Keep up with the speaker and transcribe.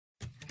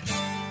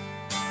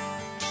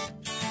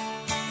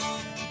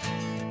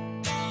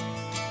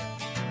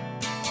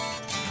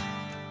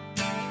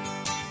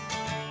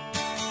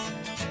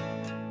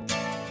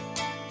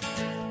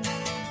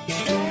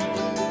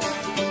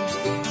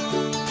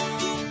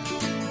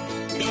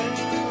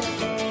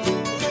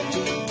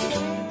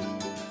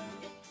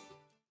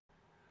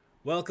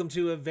Welcome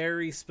to a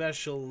very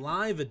special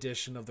live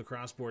edition of the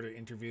Cross Border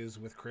Interviews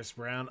with Chris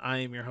Brown. I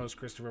am your host,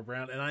 Christopher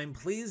Brown, and I'm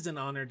pleased and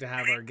honored to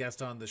have our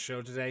guest on the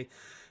show today.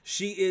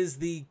 She is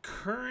the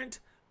current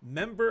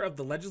member of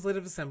the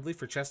Legislative Assembly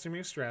for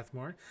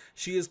Chestermere-Strathmore.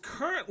 She is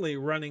currently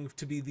running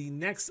to be the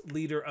next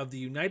leader of the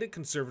United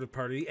Conservative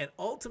Party and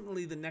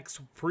ultimately the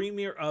next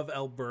Premier of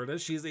Alberta.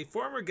 She is a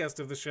former guest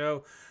of the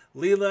show,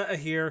 Leela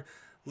Aheer.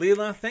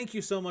 Leela, thank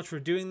you so much for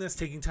doing this,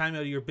 taking time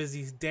out of your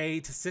busy day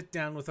to sit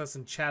down with us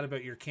and chat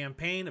about your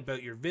campaign,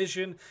 about your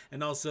vision,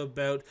 and also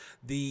about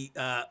the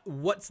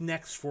what's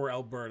next for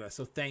Alberta.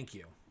 So thank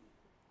you.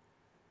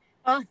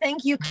 Well,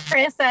 thank you,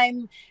 Chris.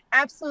 I'm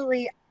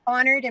absolutely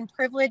honored and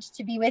privileged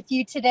to be with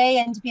you today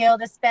and to be able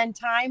to spend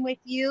time with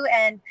you.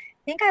 And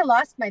I think I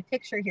lost my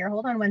picture here.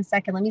 Hold on one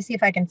second. Let me see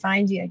if I can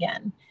find you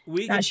again.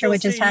 We Not can sure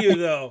what just happened.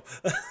 You though.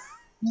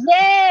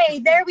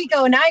 Yay! There we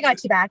go. Now I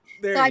got you back.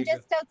 There so I'm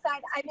just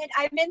outside.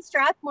 I'm in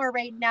Strathmore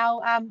right now.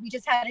 We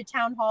just had a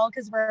town hall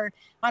because we're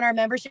on our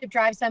membership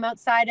drive. So I'm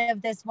outside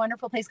of this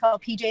wonderful place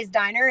called PJ's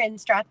Diner in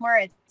Strathmore.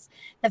 It's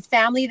the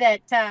family that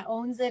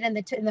owns it, and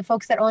the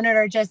folks that own it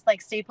are just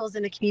like staples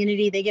in the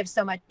community. They give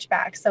so much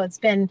back. So it's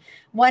been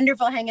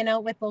wonderful hanging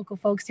out with local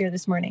folks here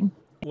this morning.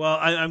 Well,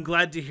 I'm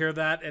glad to hear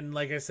that. And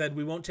like I said,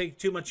 we won't take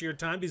too much of your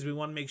time because we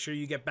want to make sure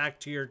you get back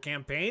to your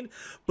campaign.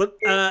 But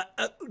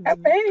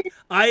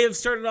I have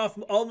started off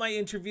all my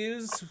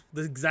interviews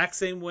the exact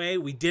same way.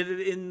 We did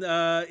it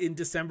in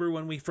December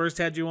when we first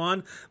had you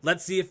on.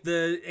 Let's see if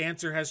the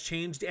answer has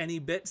changed any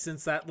bit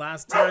since that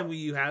last time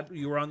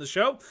you were on the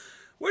show.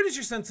 Where does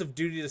your sense of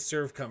duty to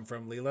serve come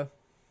from, Leela?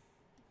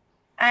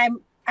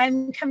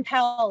 I'm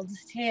compelled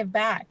to give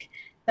back.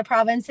 The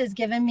province has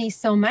given me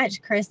so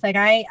much, Chris. Like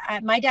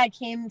my dad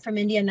came from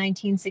India in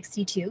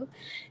 1962,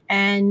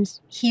 and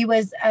he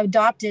was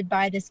adopted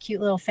by this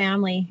cute little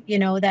family,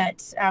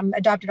 that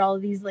adopted all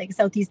of these like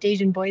Southeast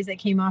Asian boys that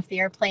came off the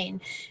airplane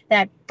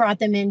that brought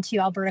them into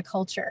Alberta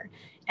culture.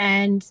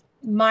 And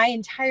my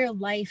entire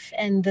life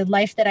and the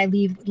life that I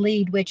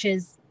lead, which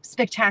is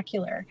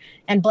spectacular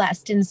and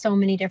blessed in so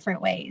many different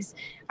ways,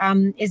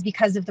 is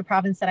because of the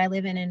province that I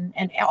live in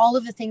and all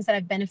of the things that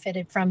I've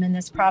benefited from in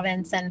this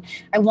province. And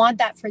I want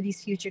that for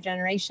these future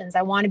generations.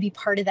 I want to be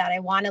part of that. I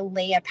want to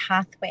lay a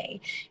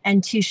pathway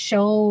and to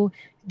show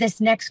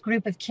this next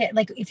group of kids.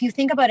 Like, if you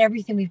think about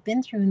everything we've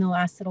been through in the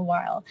last little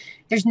while,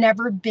 there's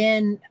never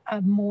been a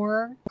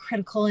more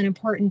critical and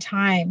important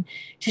time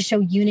to show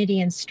unity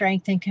and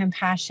strength and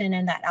compassion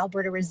and that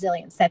Alberta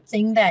resilience, that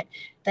thing that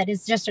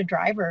is just a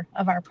driver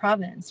of our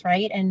province,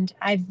 right? And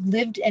I've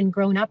lived and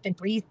grown up and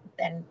breathed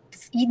and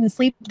eat and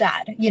sleep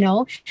that,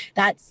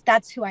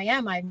 that's who I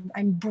am.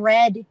 I'm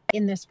bred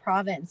in this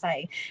province.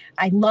 I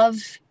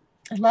love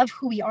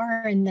who we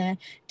are and the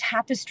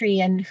tapestry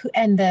and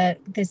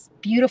this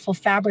beautiful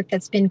fabric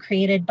that's been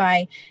created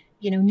by,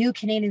 new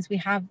Canadians. We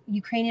have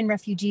Ukrainian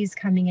refugees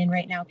coming in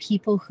right now,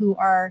 people who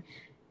are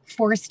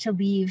forced to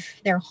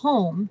leave their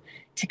home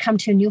to come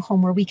to a new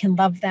home where we can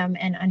love them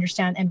and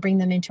understand and bring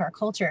them into our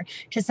culture,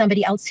 to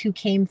somebody else who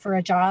came for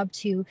a job,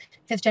 to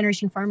fifth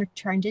generation farmer,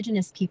 to our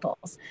Indigenous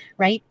peoples,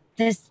 right?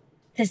 This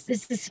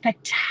is a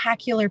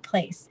spectacular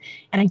place,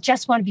 and I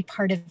just want to be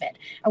part of it.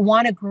 I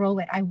want to grow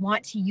it. I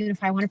want to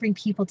unify. I want to bring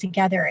people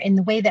together in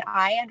the way that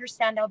I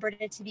understand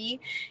Alberta to be,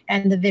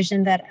 and the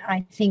vision that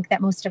I think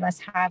that most of us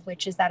have,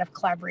 which is that of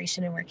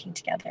collaboration and working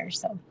together.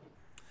 So,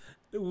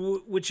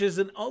 which is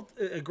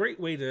a great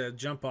way to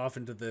jump off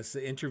into this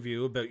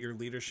interview about your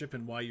leadership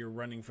and why you're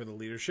running for the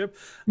leadership.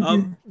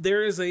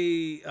 There is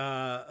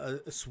a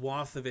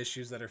swath of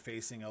issues that are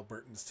facing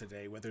Albertans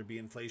today, whether it be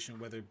inflation,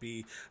 whether it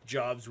be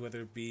jobs,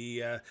 whether it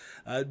be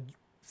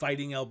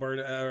fighting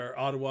Alberta or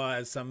Ottawa,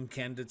 as some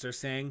candidates are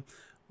saying.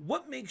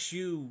 What makes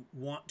you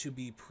want to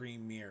be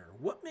premier?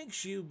 What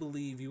makes you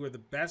believe you are the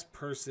best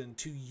person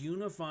to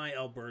unify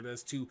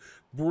Albertas, to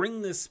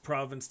bring this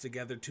province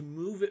together, to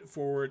move it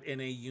forward in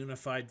a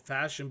unified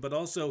fashion, but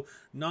also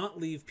not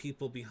leave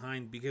people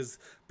behind, because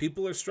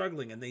people are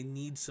struggling and they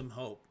need some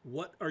hope?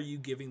 What are you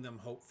giving them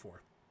hope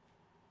for?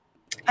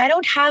 I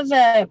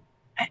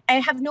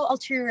have no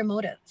ulterior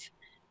motive,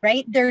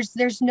 right?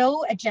 There's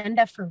no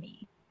agenda for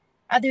me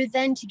other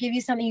than to give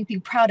you something you can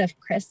be proud of,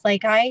 Chris.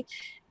 Like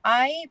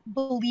I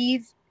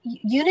believe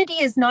unity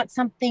is not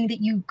something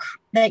that you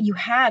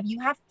have.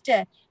 You have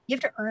to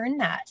earn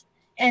that.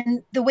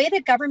 And the way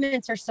that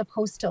governments are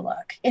supposed to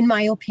look, in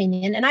my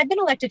opinion, and I've been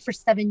elected for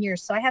 7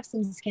 years, so I have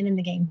some skin in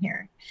the game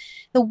here.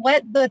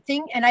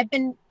 And I've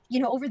been,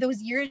 over those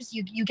years,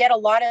 you get a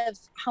lot of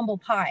humble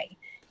pie.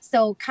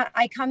 So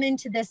I come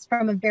into this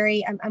from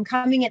I'm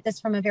coming at this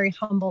from a very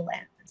humble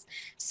lens.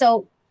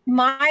 So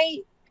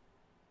my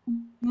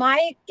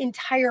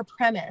entire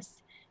premise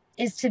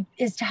is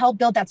to help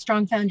build that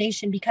strong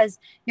foundation, because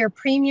your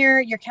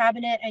premier, your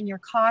cabinet, and your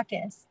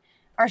caucus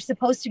are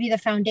supposed to be the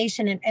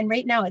foundation. And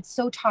right now it's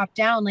so top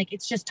down, like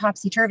it's just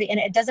topsy-turvy. And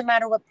it doesn't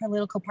matter what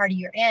political party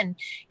you're in.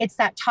 It's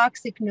that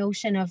toxic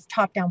notion of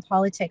top-down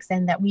politics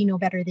and that we know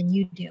better than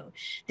you do.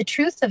 The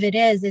truth of it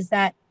is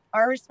that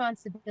our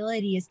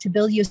responsibility is to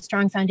build you a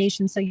strong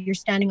foundation so you're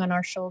standing on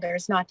our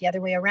shoulders, not the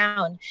other way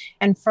around.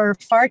 And for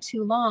far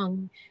too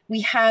long,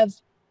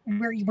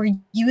 we're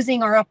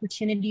using our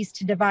opportunities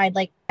to divide.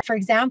 Like, for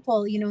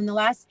example, in the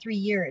last 3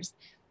 years,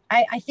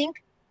 I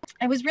think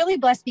I was really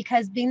blessed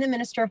because being the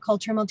Minister of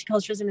Culture,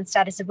 Multiculturalism and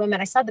Status of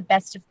Women, I saw the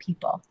best of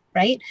people,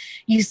 right?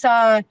 You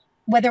saw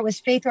whether it was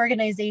faith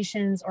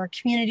organizations or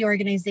community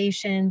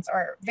organizations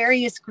or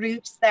various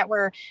groups that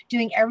were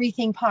doing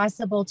everything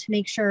possible to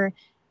make sure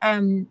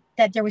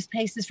that there was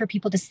places for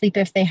people to sleep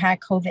if they had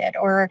COVID,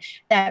 or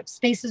that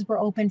spaces were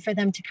open for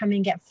them to come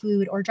and get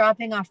food, or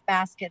dropping off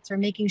baskets, or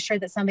making sure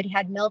that somebody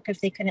had milk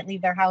if they couldn't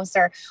leave their house,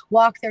 or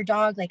walk their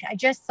dog. Like, I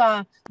just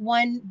saw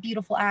one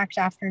beautiful act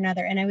after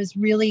another. And I was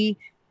really,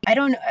 I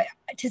don't know,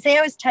 to say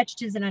I was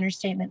touched is an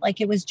understatement.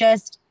 Like, it was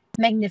just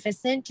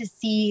magnificent to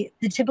see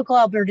the typical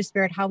Alberta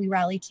spirit, how we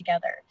rally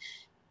together.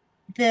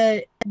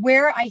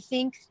 Where I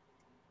think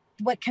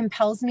what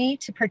compels me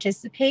to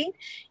participate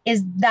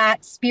is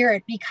that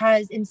spirit,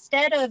 because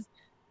instead of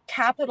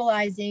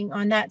capitalizing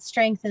on that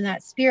strength and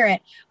that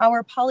spirit,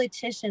 our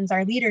politicians,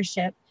 our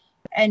leadership,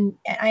 and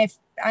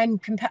I'm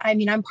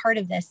part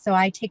of this, so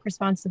I take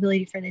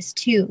responsibility for this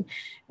too.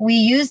 We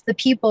use the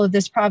people of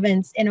this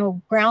province in a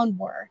ground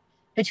war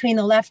between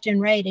the left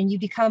and right, and you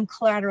become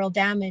collateral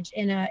damage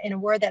in a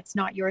war that's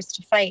not yours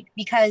to fight,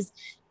 because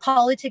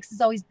politics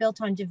is always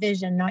built on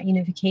division, not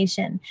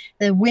unification.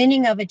 The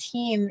winning of a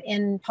team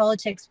in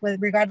politics,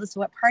 regardless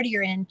of what party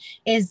you're in,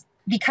 is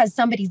because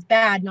somebody's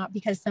bad, not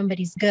because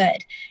somebody's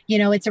good.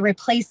 It's a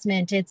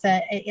replacement.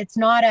 It's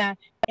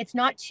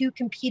not two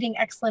competing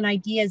excellent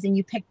ideas and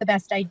you pick the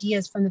best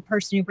ideas from the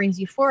person who brings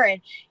you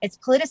forward. It's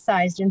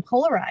politicized and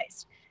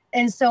polarized.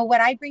 And so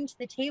what I bring to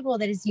the table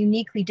that is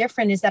uniquely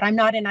different is that I'm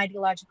not an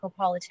ideological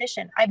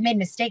politician. I've made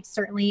mistakes,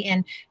 certainly,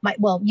 in my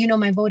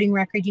voting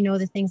record,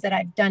 the things that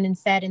I've done and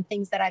said, and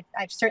things that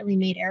I've certainly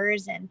made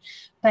errors in.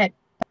 But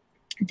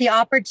the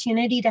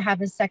opportunity to have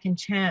a second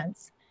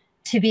chance,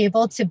 to be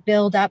able to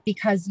build up,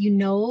 because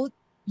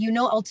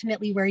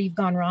ultimately where you've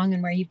gone wrong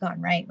and where you've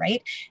gone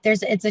right?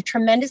 It's a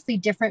tremendously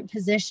different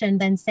position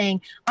than saying,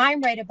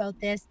 I'm right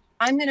about this,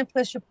 I'm going to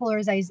push a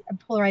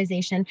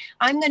polarization,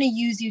 I'm going to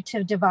use you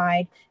to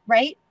divide,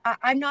 right?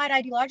 I'm not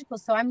ideological,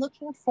 so I'm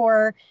looking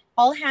for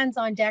all hands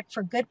on deck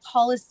for good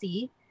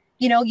policy.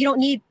 You don't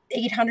need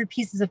 800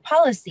 pieces of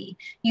policy.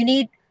 You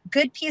need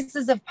good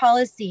pieces of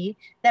policy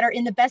that are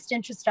in the best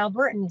interest of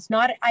Albertans,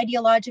 not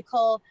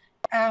ideological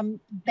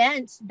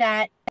bent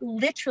that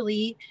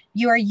literally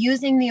you are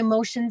using the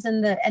emotions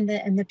and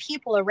the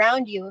people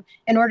around you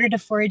in order to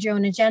forge your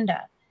own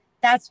agenda.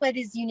 That's what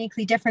is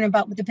uniquely different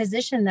about the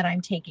position that I'm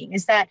taking,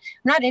 is that I'm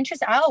not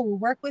interested. I'll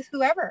work with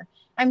whoever.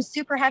 I'm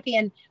super happy.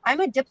 And I'm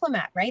a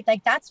diplomat, right?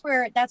 Like, that's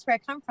where I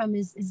come from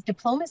is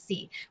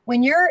diplomacy.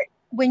 When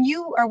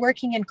you are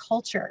working in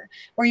culture,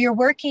 or you're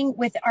working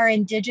with the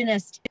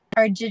indigenous,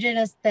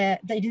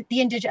 the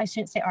indigenous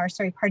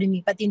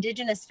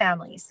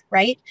families,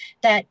 right?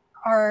 That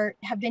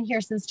have been here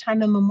since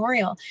time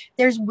immemorial.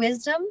 There's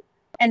wisdom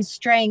and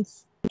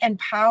strength and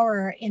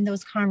power in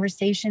those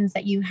conversations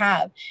that you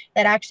have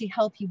that actually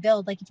help you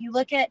build. Like, if you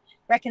look at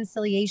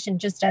reconciliation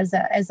just as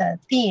a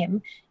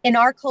theme in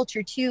our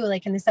culture too,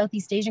 like in the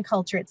Southeast Asian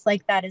culture, it's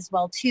like that as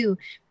well too.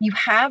 You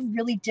have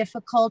really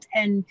difficult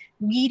and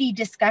weedy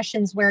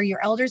discussions where your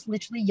elders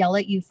literally yell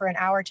at you for an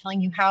hour telling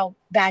you how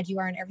bad you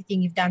are and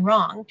everything you've done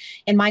wrong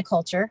in my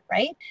culture,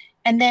 right?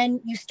 And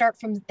then you start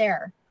from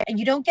there, and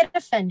you don't get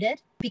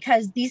offended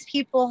because these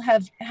people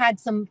have had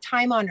some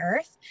time on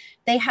earth.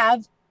 They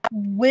have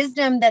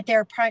wisdom that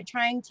they're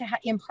trying to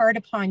impart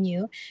upon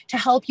you to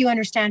help you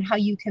understand how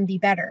you can be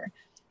better.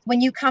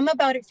 When you come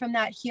about it from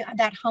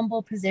that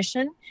humble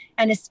position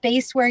and a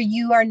space where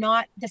you are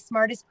not the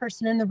smartest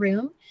person in the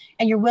room,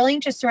 and you're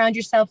willing to surround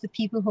yourself with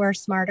people who are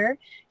smarter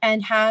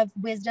and have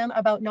wisdom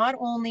about not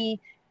only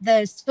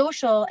the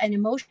social and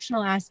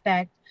emotional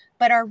aspect,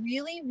 but are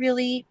really,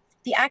 really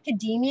the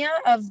academia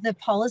of the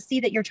policy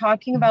that you're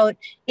talking about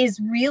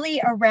is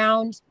really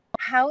around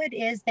how it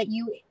is that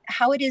you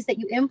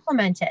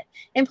implement it.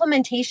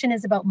 Implementation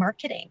is about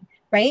marketing,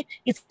 right?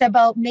 It's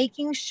about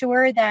making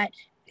sure that,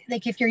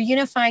 like, if you're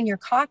unifying your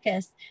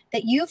caucus,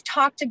 that you've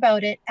talked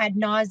about it ad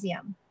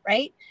nauseum,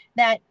 right?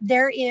 That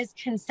there is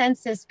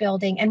consensus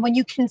building. And when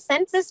you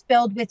consensus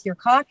build with your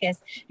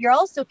caucus, you're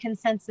also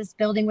consensus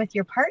building with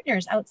your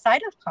partners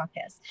outside of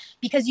caucus,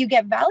 because you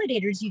get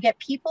validators, you get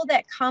people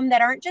that come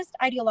that aren't just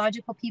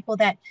ideological people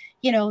that,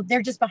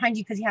 they're just behind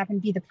you because you happen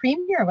to be the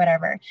premier or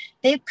whatever.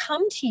 They've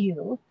come to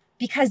you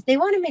because they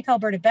want to make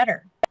Alberta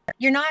better.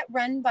 You're not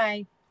run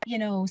by,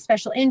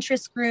 special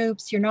interest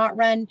groups. You're not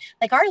run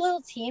like our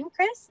little team,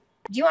 Chris.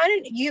 Do you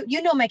want to,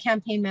 you know my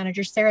campaign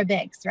manager, Sarah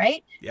Biggs,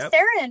 right? Yep.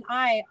 Sarah and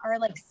I are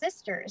like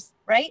sisters,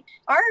 right?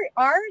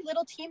 Our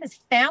little team is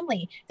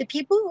family. The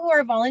people who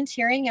are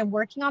volunteering and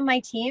working on my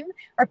team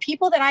are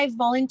people that I've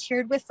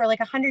volunteered with for like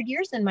 100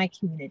 years in my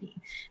community.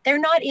 They're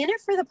not in it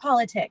for the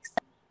politics.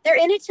 They're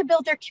in it to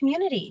build their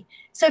community.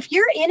 So if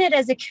you're in it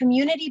as a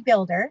community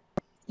builder,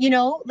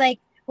 like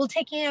We'll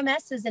take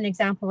AMS as an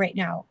example right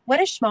now. What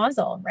a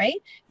schmozzle,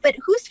 right? But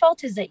whose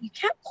fault is it? You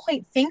can't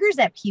point fingers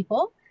at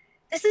people.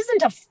 This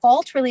isn't a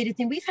fault related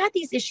thing. We've had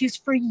these issues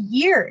for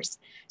years.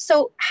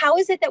 So how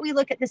is it that we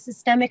look at the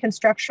systemic and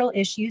structural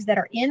issues that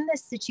are in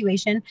this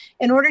situation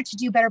in order to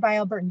do better by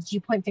Albertans? Do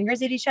you point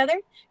fingers at each other?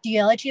 Do you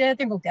yell at each other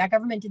and go, that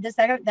government did this?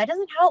 That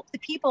doesn't help the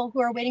people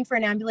who are waiting for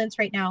an ambulance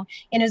right now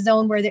in a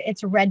zone where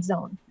it's a red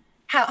zone.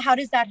 How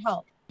does that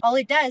help? All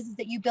it does is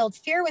that you build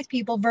fear with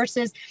people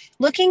versus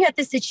looking at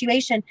the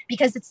situation,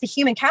 because it's the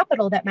human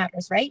capital that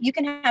matters, right? You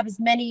can have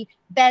as many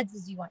beds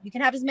as you want. You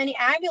can have as many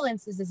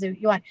ambulances as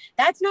you want.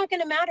 That's not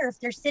going to matter if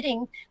they're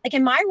sitting, like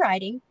in my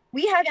riding,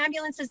 we have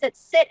ambulances that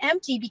sit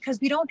empty because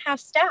we don't have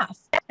staff.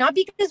 Not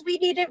because we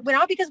need it,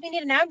 not because we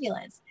need an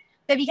ambulance,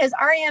 but because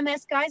our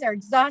AMS guys are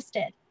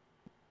exhausted.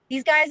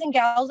 These guys and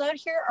gals out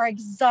here are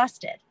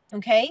exhausted,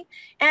 okay?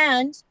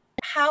 And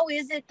how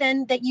is it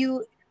then that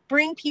you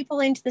bring people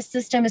into the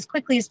system as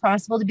quickly as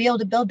possible to be able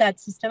to build that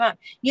system up?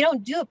 You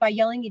don't do it by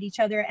yelling at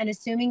each other and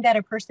assuming that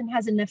a person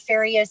has a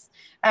nefarious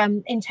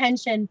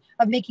intention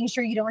of making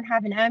sure you don't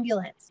have an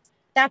ambulance.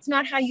 That's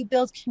not how you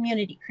build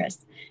community,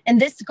 Chris.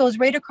 And this goes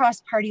right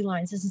across party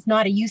lines. This is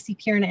not a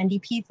UCP or an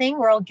NDP thing.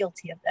 We're all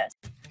guilty of this.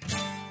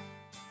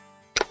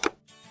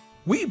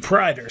 We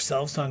pride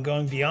ourselves on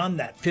going beyond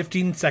that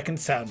 15-second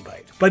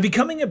soundbite by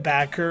becoming a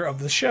backer of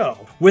the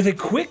show. With a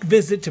quick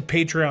visit to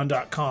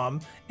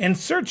patreon.com and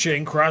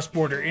searching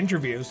cross-border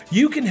interviews,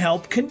 you can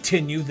help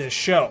continue this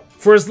show.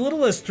 For as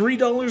little as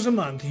 $3 a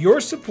month, your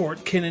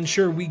support can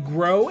ensure we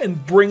grow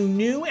and bring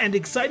new and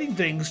exciting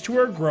things to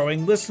our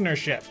growing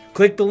listenership.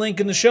 Click the link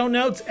in the show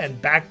notes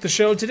and back the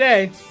show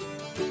today.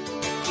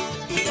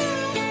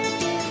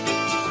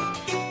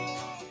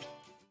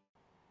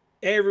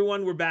 Hey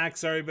everyone, we're back.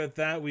 Sorry about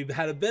that. We've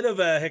had a bit of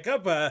a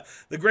hiccup.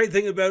 The great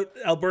thing about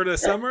Alberta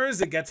summer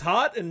is it gets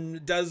hot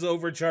and does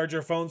overcharge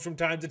our phones from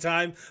time to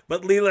time.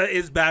 But Leela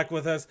is back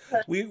with us.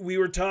 We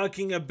were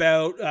talking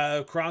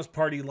about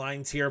cross-party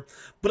lines here.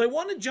 But I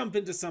want to jump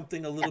into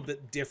something a little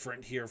bit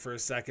different here for a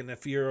second,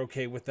 if you're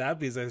okay with that,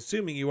 because I'm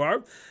assuming you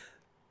are.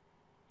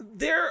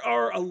 There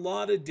are a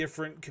lot of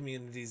different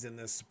communities in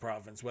this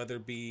province, whether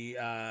it be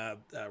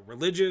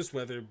religious,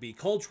 whether it be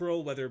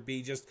cultural, whether it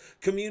be just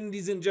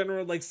communities in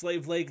general, like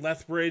Slave Lake,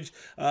 Lethbridge,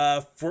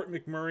 Fort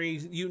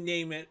McMurray, you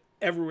name it,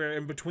 everywhere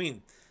in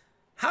between.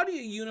 How do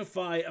you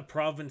unify a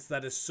province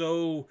that is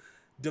so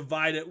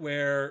divided,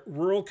 where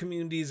rural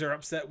communities are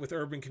upset with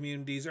urban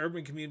communities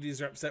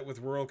are upset with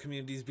rural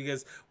communities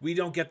because we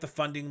don't get the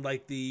funding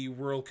like the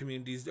rural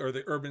communities or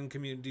the urban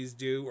communities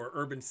do, or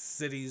urban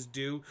cities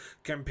do,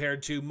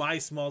 compared to my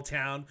small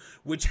town,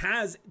 which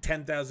has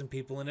 10,000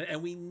 people in it,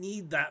 and we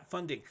need that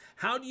funding.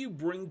 How do you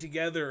bring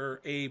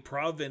together a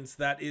province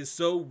that is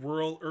so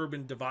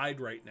rural-urban divide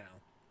right now?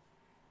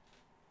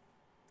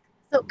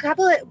 So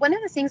one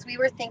of the things we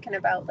were thinking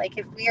about, like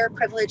if we are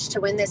privileged to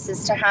win this,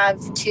 is to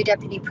have two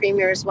deputy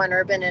premiers, one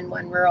urban and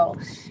one rural.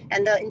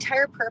 And the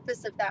entire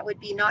purpose of that would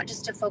be not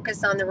just to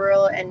focus on the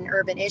rural and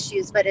urban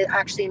issues, but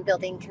actually in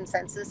building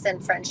consensus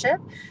and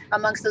friendship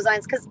amongst those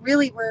lines. Because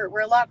really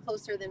we're a lot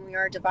closer than we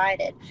are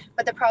divided.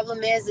 But the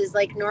problem is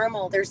like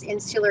normal, there's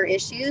insular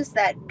issues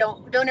that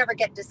don't ever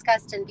get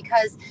discussed. And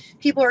because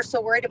people are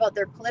so worried about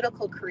their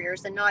political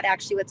careers and not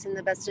actually what's in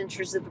the best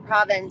interest of the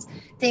province,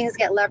 things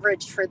get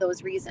leveraged for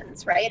those reasons.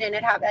 Right. And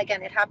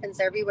it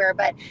happens everywhere.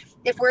 But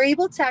if we're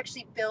able to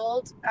actually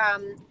build,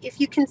 if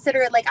you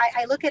consider it, like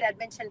I look at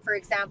Edmonton, for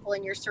example,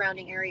 in your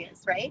surrounding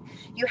areas, right?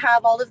 You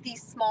have all of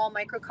these small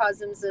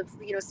microcosms of,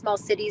 small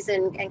cities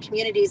and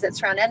communities that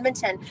surround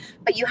Edmonton,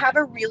 but you have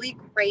a really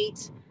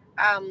great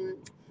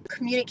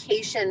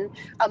communication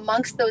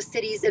amongst those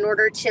cities in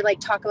order to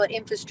talk about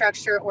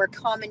infrastructure or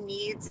common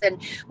needs. And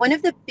one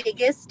of the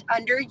biggest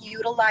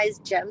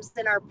underutilized gems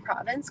in our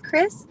province,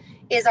 Chris,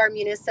 is our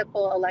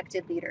municipal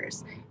elected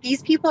leaders.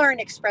 These people are an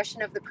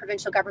expression of the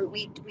provincial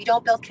government. We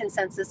don't build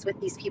consensus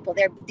with these people.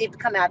 They've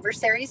become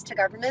adversaries to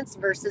governments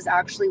versus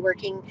actually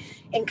working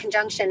in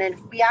conjunction. And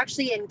we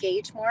actually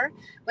engage more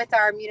with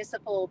our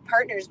municipal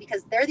partners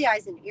because they're the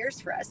eyes and ears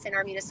for us in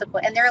our municipal,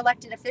 and they're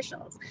elected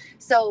officials.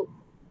 So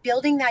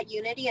building that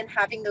unity and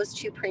having those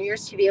two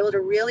premiers to be able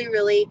to really,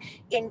 really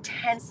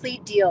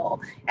intensely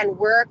deal and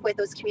work with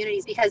those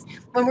communities. Because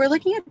when we're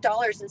looking at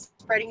dollars and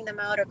spreading them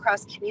out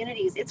across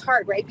communities, it's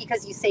hard, right?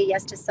 Because you say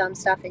yes to some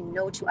stuff and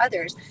no to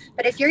others.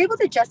 But if you're able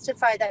to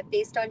justify that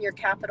based on your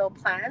capital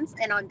plans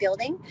and on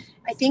building,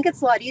 I think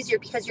it's a lot easier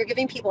because you're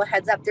giving people a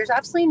heads up. There's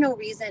absolutely no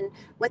reason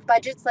with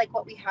budgets like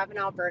what we have in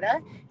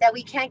Alberta that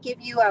we can't give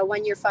you a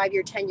 1 year, 5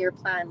 year, 10-year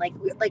plan. Like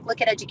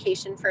look at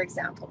education, for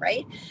example,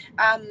 right?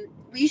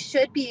 We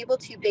should be able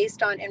to,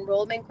 based on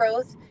enrollment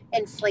growth,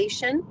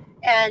 inflation,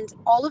 and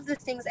all of the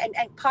things, and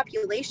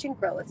population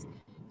growth,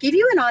 give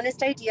you an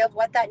honest idea of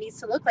what that needs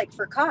to look like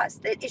for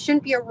cost. It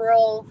shouldn't be a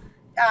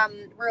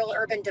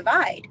rural-urban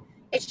divide.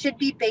 It should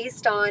be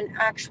based on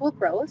actual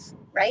growth,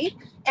 right?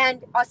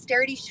 And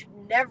austerity should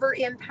never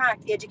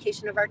impact the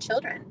education of our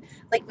children.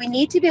 Like, we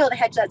need to be able to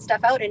hedge that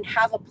stuff out and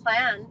have a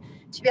plan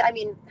to be, I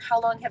mean, how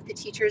long have the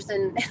teachers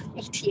and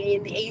ATA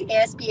and the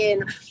ASBA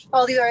and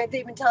all these are,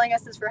 they've been telling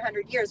us this for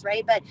 100 years,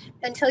 right? But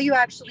until you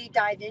actually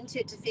dive into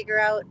it to figure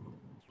out,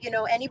 you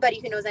know, anybody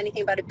who knows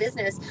anything about a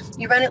business,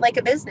 you run it like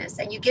a business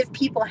and you give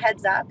people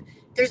heads up.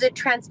 There's a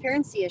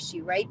transparency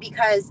issue, right?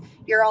 Because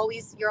you're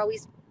always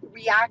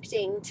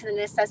reacting to the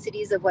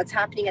necessities of what's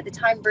happening at the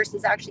time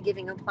versus actually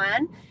giving a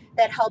plan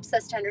that helps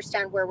us to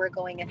understand where we're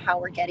going and how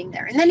we're getting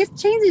there. And then if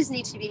changes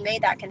need to be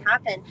made, that can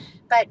happen.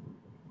 But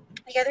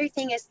the other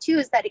thing is too,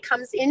 is that it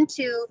comes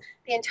into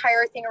the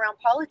entire thing around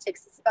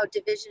politics. It's about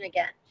division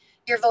again.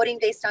 You're voting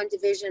based on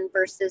division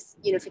versus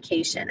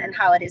unification and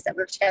how it is that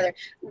we're together.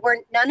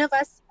 None of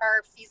us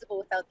are feasible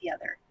without the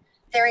other.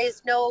 There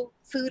is no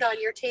food on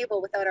your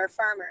table without our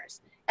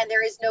farmers, and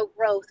there is no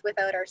growth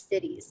without our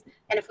cities.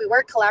 And if we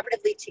work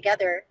collaboratively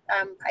together,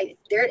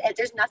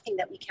 there's nothing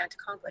that we can't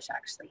accomplish,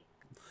 actually.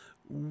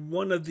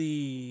 One of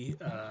the,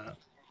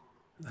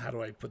 how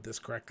do I put this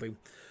correctly?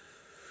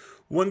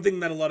 One thing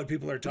that a lot of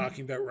people are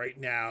talking about right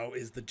now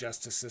is the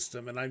justice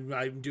system, and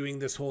I'm doing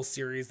this whole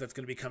series that's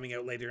going to be coming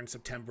out later in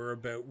September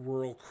about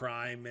rural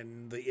crime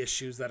and the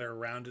issues that are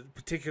around it,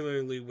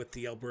 particularly with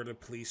the Alberta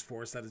Police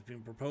Force that has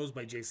been proposed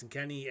by Jason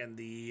Kenney and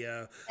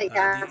the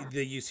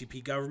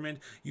UCP government.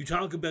 You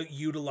talk about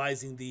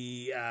utilizing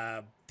the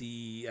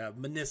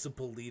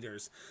municipal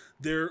leaders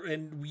there,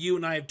 and you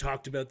and I have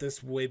talked about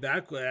this way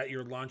back at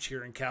your launch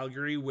here in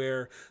Calgary,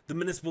 where the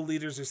municipal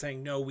leaders are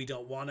saying, no, we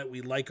don't want it,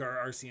 we like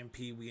our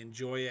RCMP, we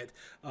enjoy it.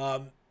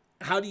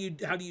 How do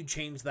you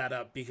change that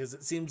up? Because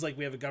it seems like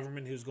we have a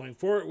government who's going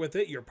forward with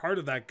it. You're part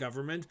of that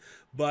government,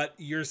 but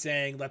you're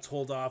saying, let's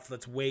hold off,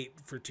 let's wait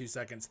for 2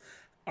 seconds.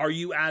 Are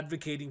you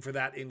advocating for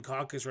that in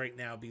caucus right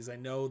now? Because I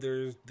know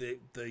there's the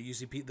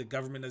UCP, the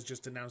government has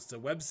just announced a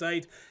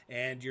website,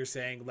 and you're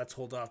saying let's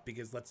hold off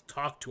because let's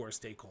talk to our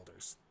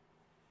stakeholders.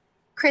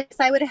 Chris,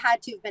 I would have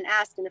had to have been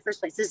asked in the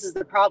first place. This is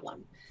the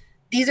problem.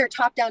 These are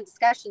top-down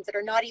discussions that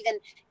are not even, do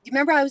you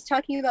remember I was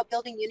talking about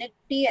building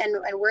unity and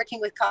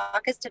working with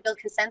caucus to build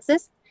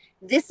consensus?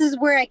 This is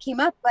where I came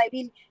up. I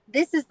mean,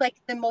 this is like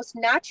the most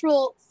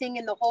natural thing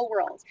in the whole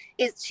world,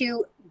 is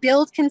to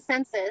build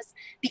consensus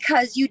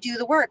because you do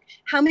the work.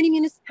 How many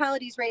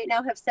municipalities right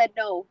now have said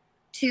no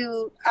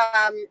to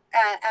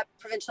a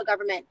provincial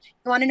government?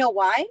 You want to know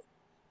why?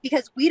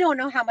 Because we don't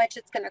know how much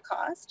it's going to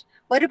cost.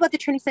 What about the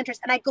training centers?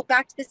 And I go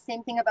back to the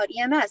same thing about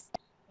EMS.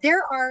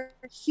 There are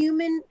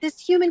human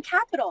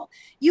capital.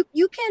 You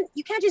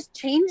can't just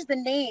change the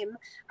name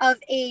of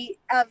a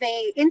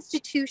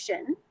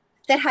institution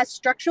that has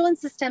structural and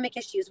systemic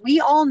issues. We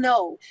all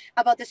know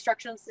about the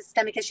structural and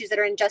systemic issues that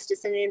are in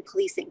justice and in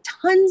policing.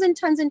 Tons and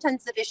tons and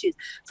tons of issues,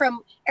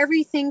 from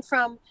everything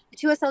from the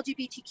 2S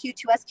LGBTQ,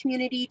 2S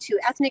community, to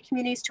ethnic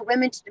communities, to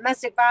women, to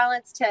domestic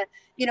violence, to,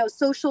 you know,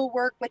 social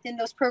work within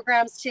those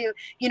programs, to,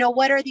 you know,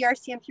 what are the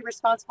RCMP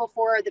responsible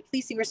for, or the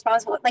policing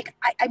responsible? Like,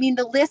 I mean,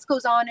 the list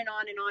goes on and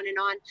on and on and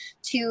on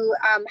to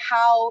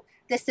how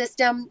the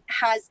system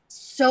has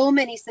so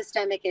many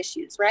systemic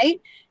issues, right?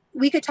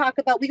 We could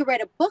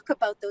write a book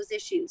about those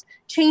issues.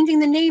 Changing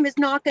the name is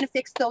not going to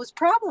fix those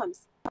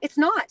problems. It's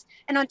not.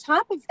 And on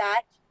top of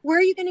that, where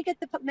are you going to get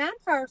the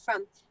manpower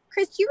from?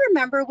 Chris, do you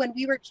remember when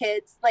we were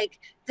kids, like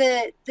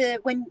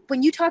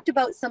when you talked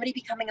about somebody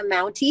becoming a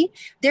Mountie,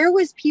 there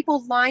was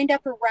people lined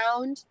up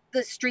around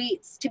the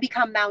streets to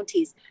become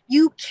Mounties.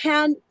 You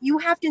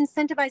have to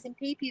incentivize and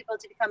pay people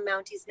to become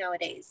Mounties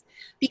nowadays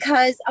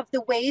because of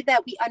the way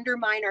that we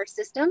undermine our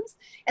systems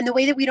and the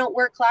way that we don't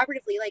work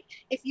collaboratively. Like,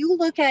 if you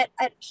look at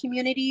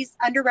communities,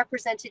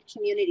 underrepresented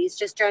communities,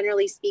 just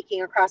generally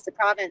speaking across the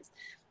province,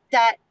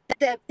 that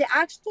the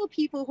actual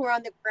people who are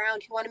on the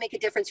ground who want to make a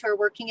difference, who are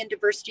working in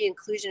diversity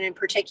inclusion in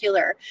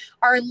particular,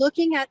 are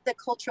looking at the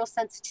cultural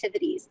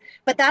sensitivities.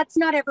 But that's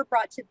not ever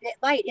brought to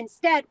light.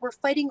 Instead, we're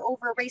fighting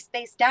over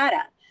race-based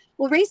data.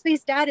 Well,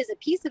 race-based data is a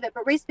piece of it,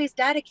 but race-based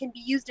data can be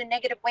used in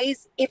negative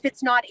ways if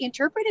it's not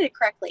interpreted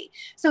correctly.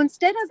 So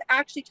instead of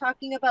actually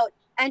talking about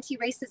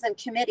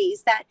anti-racism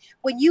committees, that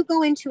when you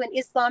go into an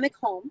Islamic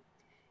home,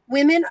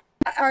 women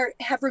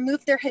have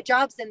removed their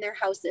hijabs in their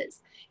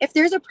houses. If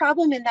there's a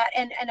problem in that,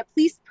 and a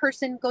police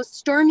person goes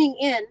storming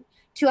in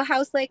to a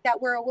house like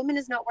that where a woman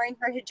is not wearing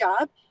her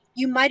hijab,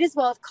 you might as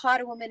well have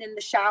caught a woman in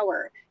the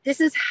shower. This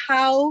is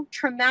how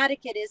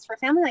traumatic it is for a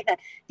family like that.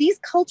 These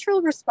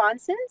cultural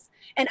responses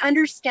and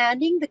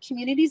understanding the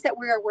communities that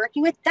we are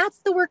working with, that's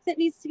the work that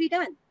needs to be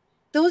done.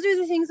 Those are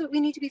the things that we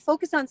need to be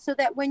focused on, so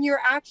that when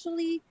you're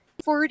actually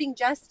forwarding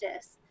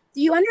justice,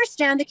 you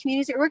understand the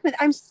communities that you're working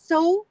with. I'm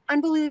so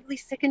unbelievably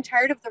sick and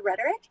tired of the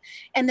rhetoric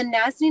and the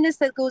nastiness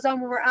that goes on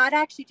when we're not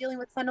actually dealing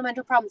with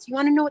fundamental problems. You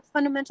want to know what the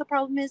fundamental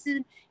problem is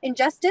in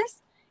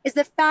justice? Is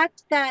the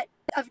fact that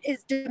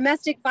is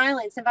domestic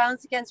violence and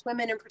violence against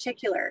women in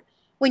particular.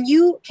 When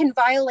you can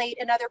violate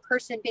another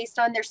person based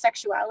on their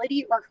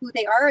sexuality or who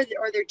they are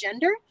or their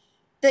gender,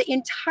 the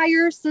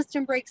entire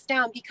system breaks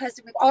down, because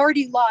we've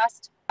already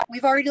lost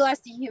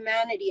the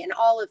humanity and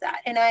all of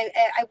that. And I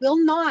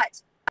will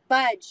not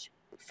budge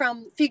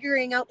from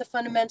figuring out the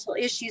fundamental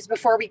issues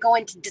before we go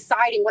into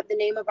deciding what the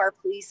name of our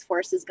police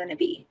force is going to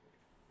be.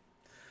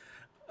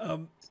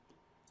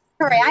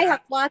 Sorry, I Yeah,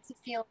 have lots of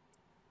feelings.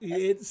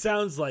 it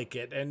sounds like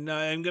it, and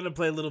I'm going to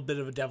play a little bit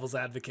of a devil's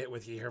advocate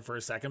with you here for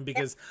a second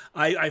because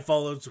I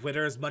follow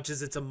Twitter as much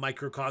as it's a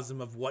microcosm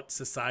of what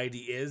society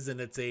is,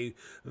 and it's a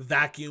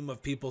vacuum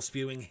of people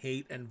spewing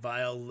hate and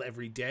vile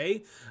every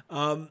day.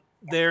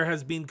 There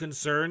has been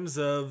concerns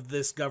of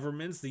this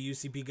government, the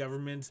UCP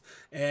government,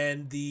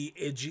 and the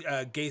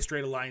gay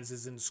straight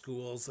alliances in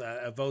schools,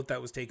 a vote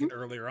that was taken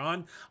earlier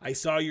on. I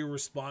saw your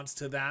response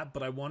to that,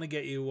 but I want to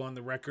get you on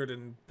the record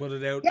and put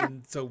it out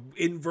Yeah.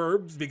 in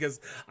verbs because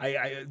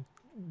I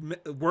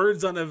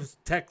words on a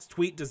text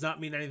tweet does not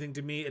mean anything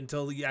to me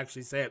until you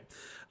actually say it.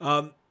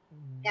 Um,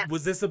 Yeah.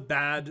 was this a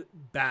bad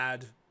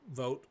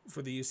vote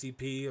for the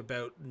UCP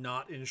about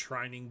not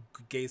enshrining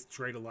gay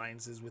straight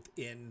alliances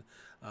within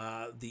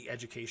the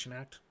Education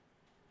Act?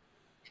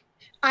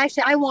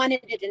 Actually, I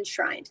wanted it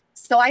enshrined.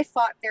 So I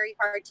fought very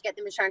hard to get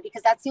them enshrined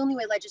because that's the only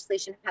way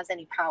legislation has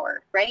any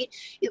power, right?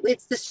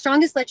 It's the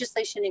strongest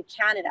legislation in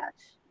Canada.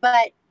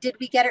 But did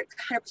we get it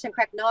 100%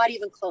 correct? Not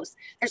even close.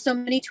 There's so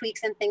many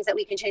tweaks and things that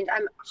we can change.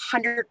 I'm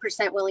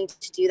 100% willing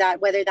to do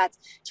that, whether that's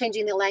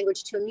changing the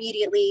language to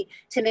immediately,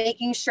 to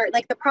making sure,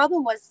 like the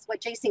problem was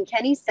what Jason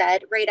Kenney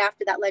said right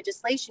after that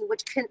legislation,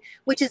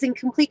 which is in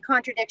complete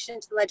contradiction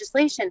to the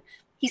legislation.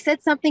 He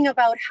said something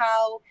about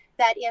how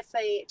that if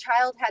a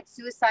child had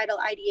suicidal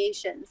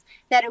ideations,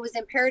 that it was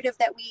imperative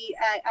that we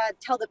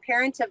tell the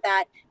parent of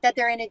that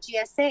they're in a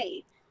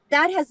GSA.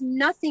 That has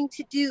nothing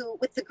to do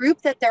with the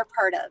group that they're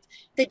part of.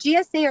 The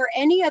GSA or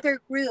any other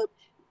group,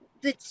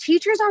 the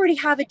teachers already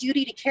have a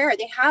duty to care.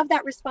 They have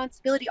that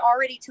responsibility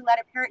already to let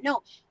a parent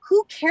know.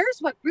 Who cares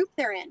what group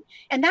they're in?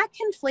 And that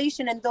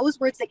conflation and those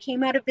words that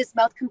came out of his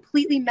mouth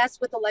completely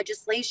messed with the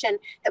legislation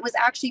that was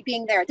actually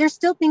being there. There's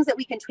still things that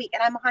we can tweak,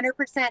 and I'm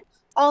 100%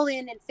 all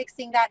in and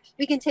fixing that.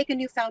 We can take a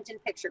new fountain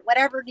picture,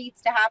 whatever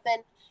needs to happen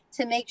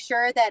to make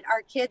sure that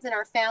our kids and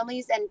our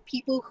families and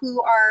people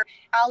who are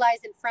allies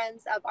and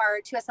friends of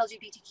our 2S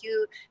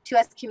LGBTQ,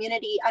 2S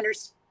community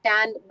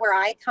understand where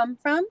I come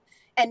from.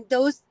 And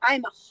those,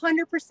 I'm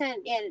 100%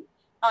 in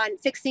on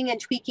fixing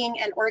and tweaking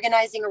and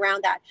organizing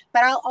around that.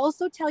 But I'll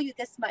also tell you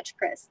this much,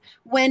 Chris,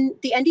 when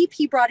the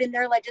NDP brought in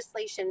their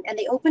legislation and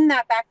they opened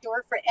that back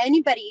door for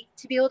anybody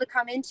to be able to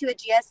come into a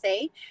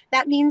GSA,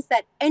 that means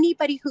that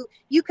anybody who,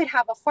 you could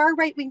have a far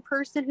right-wing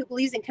person who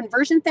believes in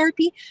conversion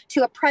therapy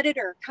to a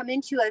predator come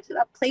into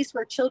a place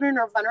where children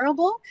are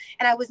vulnerable.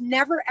 And I was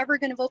never, ever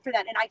going to vote for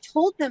that. And I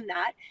told them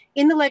that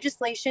in the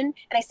legislation.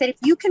 And I said, if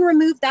you can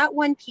remove that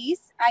one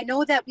piece, I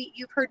know that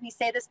you've heard me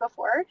say this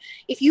before,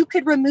 if you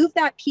could remove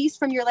that piece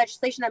from your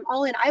legislation, I'm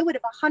all in. I would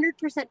have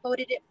 100%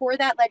 voted it for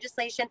that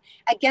legislation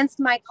against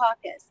my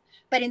caucus.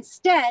 But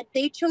instead,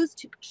 they chose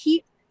to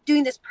keep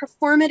doing this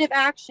performative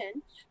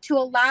action to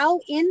allow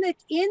in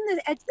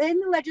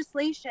the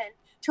legislation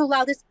to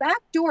allow this back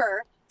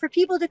door for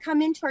people to come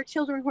into our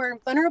children who are in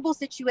vulnerable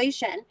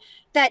situation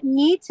that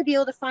need to be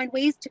able to find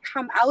ways to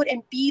come out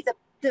and be the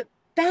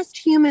best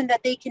human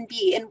that they can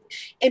be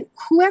and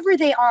whoever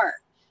they are,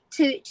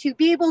 to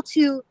be able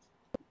to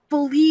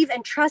believe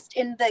and trust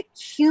in the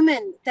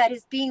human that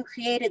is being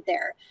created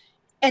there.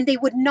 And they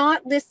would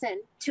not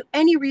listen to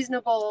any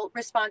reasonable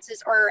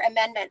responses or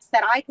amendments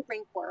that I could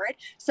bring forward.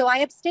 So I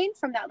abstained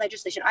from that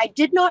legislation. I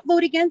did not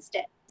vote against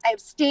it. I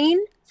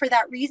abstained for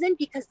that reason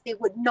because they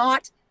would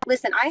not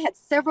listen. I had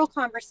several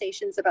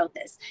conversations about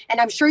this, and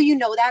I'm sure you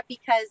know that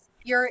because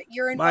you're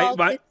involved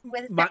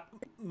with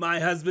my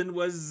husband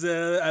was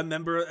a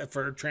member,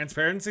 for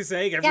transparency's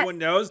sake. Everyone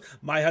knows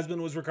my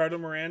husband was Ricardo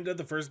Miranda,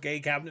 the first gay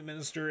cabinet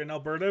minister in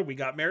Alberta. We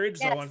got married,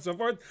 so on and so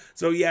forth.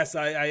 So yes,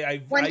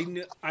 I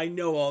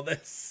know all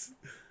this.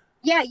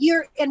 Yeah,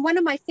 you're and one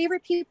of my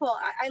favorite people.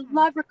 I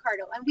love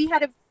Ricardo, and we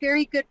had a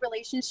very good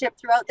relationship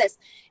throughout this.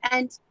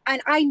 And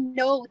I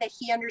know that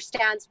he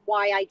understands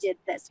why I did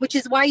this, which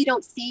is why you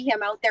don't see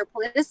him out there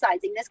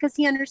politicizing this, because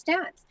he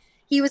understands.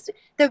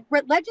 The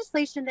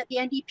legislation that the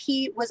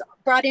NDP was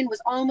brought in was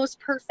almost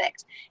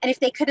perfect. And if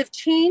they could have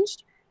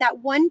changed that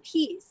one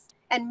piece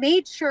and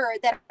made sure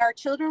that our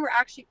children were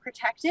actually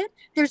protected,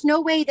 there's no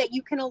way that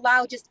you can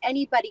allow just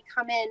anybody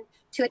come in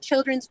to a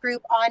children's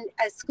group on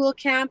a school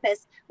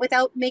campus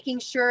without making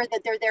sure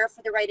that they're there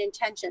for the right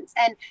intentions.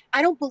 And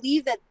I don't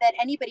believe that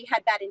anybody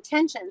had bad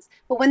intentions,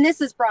 but when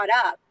this is brought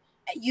up,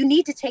 you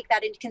need to take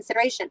that into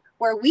consideration.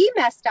 Where we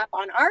messed up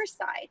on our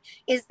side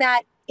is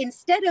that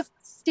instead of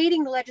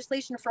stating the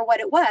legislation for what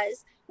it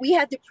was, we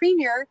had the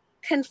premier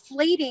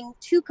conflating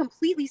two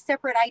completely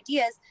separate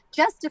ideas,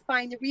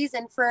 justifying the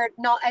reason for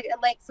not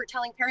for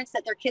telling parents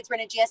that their kids were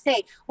in a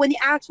GSA when the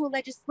actual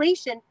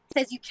legislation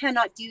says you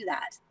cannot do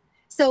that.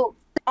 So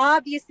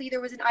obviously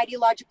there was an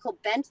ideological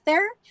bent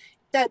there.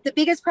 The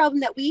biggest problem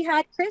that we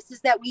had, Chris,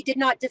 is that we did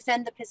not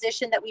defend the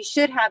position that we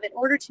should have in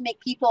order to make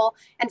people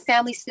and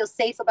families feel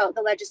safe about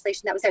the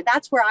legislation that was there.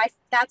 That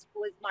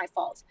was my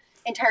fault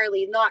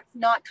entirely,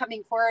 not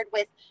coming forward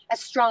with a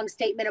strong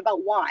statement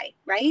about why,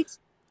 right?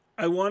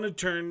 I want to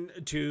turn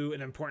to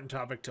an important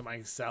topic to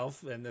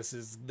myself, and this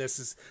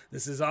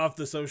is off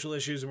the social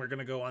issues, and we're going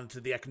to go on to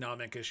the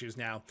economic issues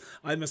now.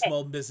 I'm a Okay.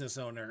 small business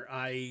owner.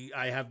 I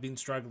have been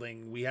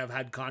struggling. We have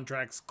had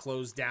contracts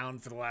closed down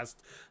for the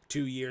last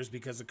 2 years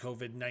because of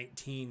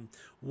COVID-19.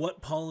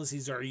 What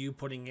policies are you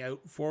putting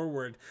out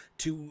forward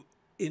to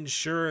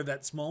ensure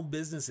that small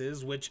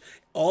businesses, which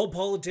all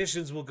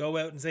politicians will go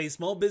out and say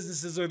small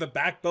businesses are the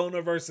backbone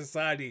of our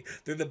society,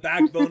 they're the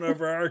backbone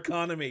of our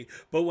economy,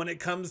 but when it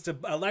comes to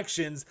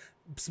elections,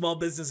 small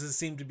businesses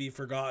seem to be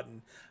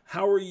forgotten.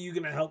 How are you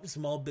going to help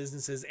small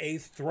businesses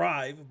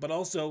thrive, but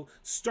also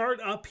start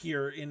up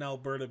here in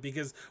Alberta?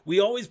 Because we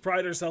always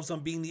pride ourselves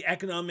on being the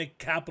economic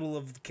capital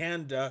of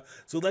Canada,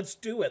 so let's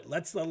do it.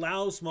 Let's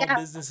allow small Yeah.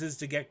 businesses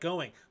to get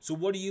going. So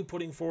what are you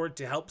putting forward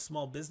to help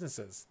small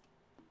businesses?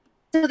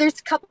 So there's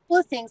a couple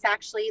of things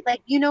actually.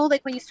 Like,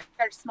 like when you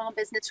start a small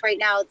business right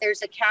now,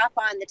 there's a cap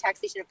on the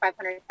taxation of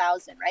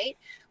 500,000, right?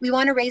 We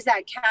want to raise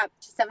that cap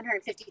to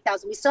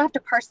 750,000. We still have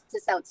to parse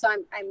this out. So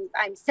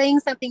I'm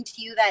saying something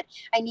to you that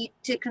I need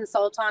to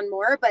consult on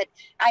more, but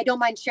I don't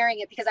mind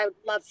sharing it because I would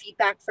love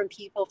feedback from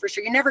people for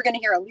sure. You're never going to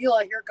hear a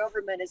Leela Aheer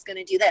government is going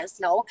to do this.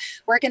 No,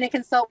 we're going to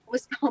consult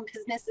with small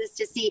businesses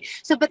to see.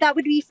 So, but that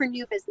would be for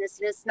new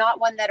businesses, not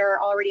one that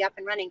are already up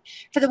and running.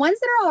 For the ones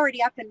that are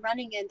already up and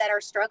running and that are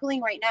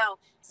struggling right now,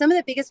 some of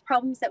the biggest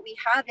problems that we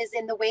have is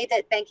in the way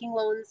that banking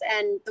loans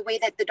and the way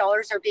that the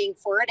dollars are being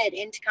forwarded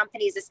into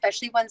companies,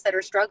 especially ones that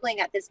are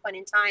struggling at this point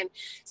in time.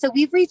 So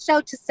we've reached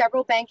out to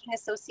several banking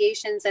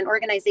associations and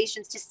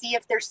organizations to see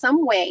if there's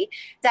some way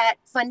that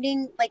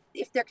funding, like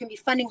if there can be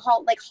funding,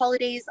 like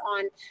holidays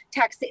on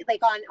tax,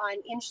 like on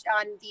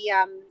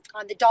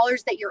the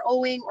dollars that you're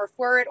owing or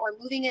forward or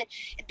moving it.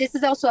 This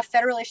is also a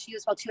federal issue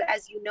as well too,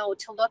 as you know,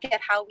 to look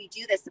at how we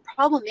do this. The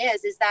problem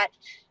is that,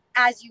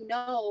 as you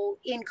know,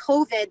 in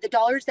COVID, the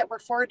dollars that were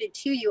forwarded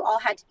to you all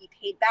had to be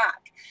paid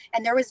back.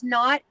 And there was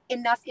not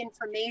enough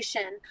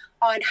information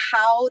on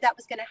how that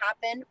was going to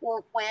happen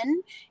or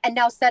when. And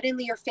now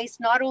suddenly you're faced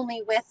not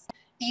only with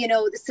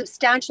the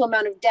substantial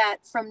amount of debt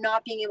from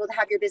not being able to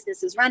have your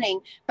businesses running,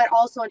 but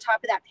also on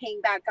top of that, paying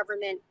back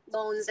government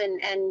loans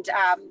and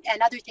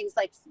other things,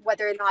 like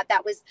whether or not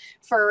that was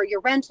for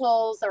your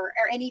rentals or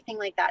anything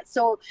like that.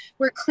 So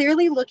we're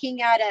clearly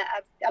looking at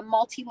a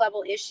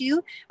multi-level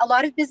issue. A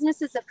lot of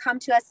businesses have come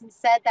to us and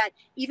said that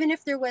even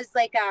if there was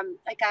like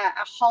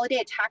a holiday,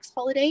 a tax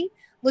holiday,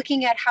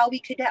 looking at how we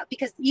could help,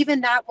 because even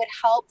that would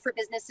help for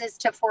businesses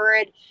to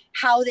forward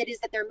how it is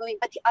that they're moving.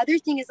 But the other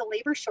thing is a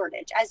labor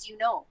shortage, as you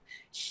know,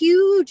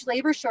 huge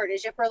labor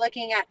shortage if we're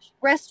looking at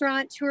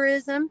restaurant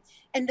tourism.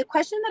 And the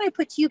question that I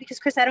put to you, because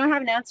Chris, I don't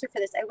have an answer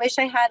for this, I wish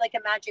I had like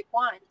a magic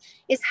wand,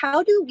 is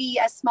how do we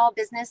as small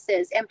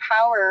businesses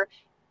empower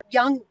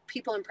young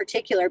people in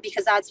particular,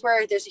 because that's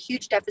where there's a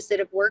huge deficit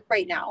of work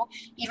right now,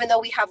 even though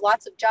we have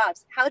lots of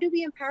jobs. How do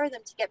we empower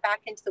them to get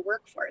back into the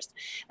workforce?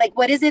 Like,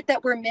 what is it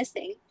that we're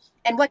missing?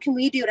 And what can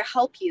we do to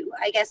help you,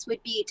 I guess,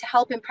 would be to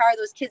help empower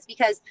those kids.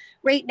 Because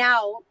right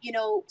now,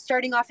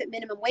 starting off at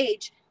minimum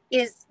wage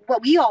is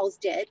what we always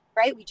did,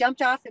 right? We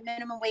jumped off at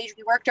minimum wage,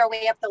 we worked our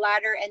way up the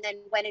ladder, and then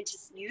went into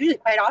usually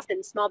quite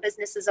often small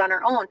businesses on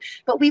our own.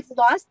 But we've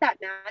lost that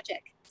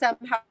magic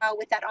somehow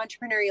with that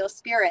entrepreneurial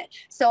spirit.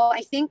 So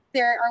I think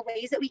there are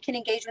ways that we can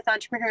engage with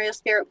entrepreneurial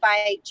spirit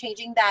by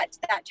changing that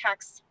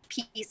tax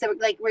piece of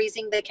like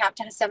raising the cap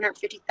to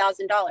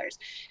 $750,000.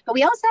 But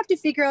we also have to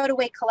figure out a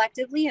way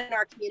collectively in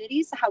our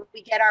communities how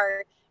we get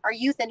our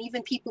youth and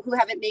even people who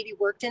haven't maybe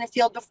worked in a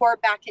field before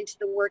back into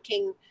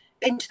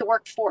the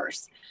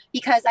workforce,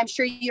 because I'm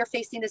sure you're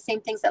facing the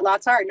same things that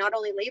lots are, not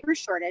only labor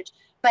shortage,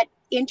 but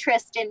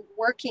interest in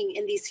working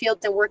in these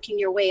fields and working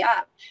your way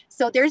up.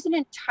 So there's an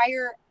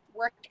entire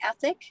work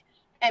ethic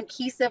and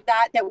piece of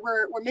that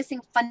we're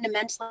missing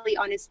fundamentally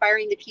on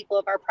inspiring the people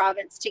of our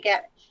province to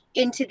get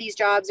into these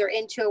jobs or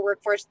into a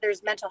workforce.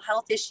 There's mental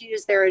health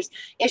issues, there's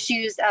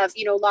issues of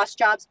lost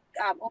jobs,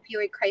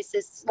 opioid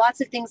crisis,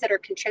 lots of things that are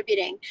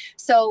contributing.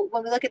 So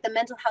when we look at the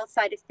mental health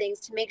side of things,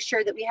 to make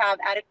sure that we have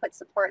adequate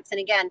supports, and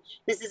again,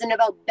 this isn't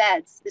about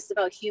beds, this is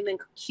about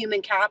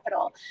human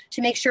capital,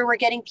 to make sure we're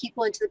getting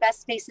people into the best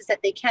spaces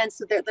that they can,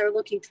 so that they're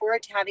looking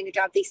forward to having a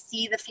job, they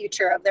see the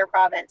future of their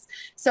province.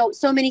 So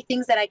many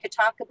things that I could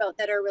talk about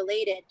that are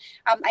related.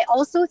 I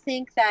also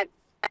think that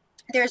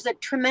there's a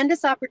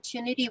tremendous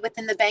opportunity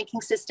within the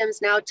banking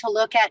systems now to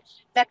look at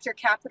venture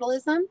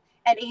capitalism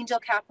and angel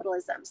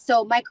capitalism.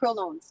 So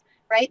microloans,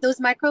 right? Those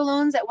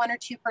microloans at 1 or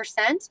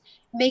 2%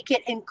 make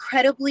it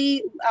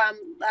incredibly,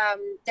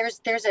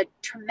 there's a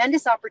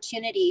tremendous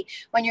opportunity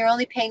when you're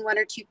only paying 1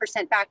 or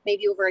 2% back,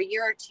 maybe over a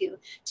year or two,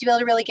 to be able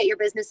to really get your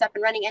business up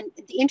and running. And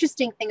the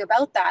interesting thing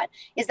about that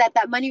is that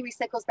money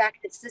recycles back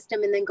to the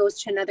system and then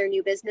goes to another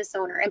new business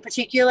owner. And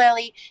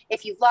particularly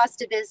if you've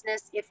lost a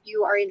business, if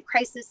you are in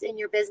crisis in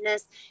your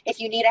business,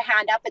 if you need a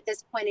hand up at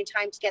this point in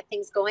time to get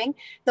things going,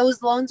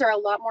 those loans are a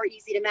lot more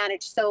easy to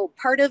manage. So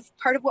part of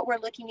what we're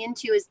looking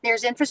into is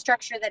there's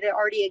infrastructure that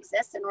already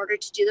exists in order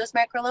to do those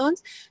microloans.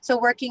 So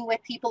working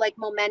with people like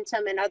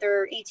Momentum and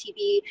other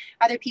ATB,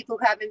 other people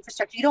who have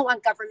infrastructure. You don't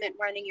want government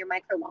running your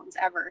microloans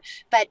ever,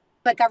 but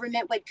but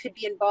government could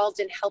be involved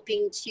in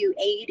helping to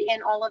aid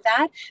in all of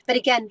that. But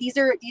again, these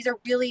are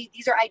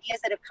ideas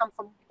that have come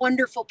from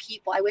wonderful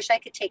people. I wish I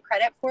could take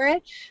credit for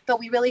it, but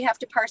we really have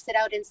to parse it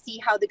out and see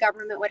how the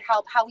government would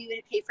help, how we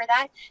would pay for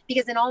that.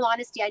 Because in all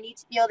honesty, I need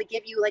to be able to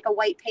give you like a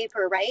white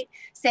paper, right?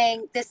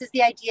 Saying this is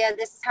the idea,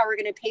 this is how we're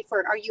going to pay for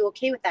it. Are you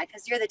okay with that?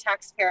 Because you're the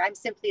taxpayer. I'm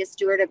simply a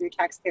steward of your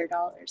taxpayer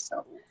dollars.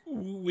 So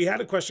we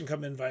had a question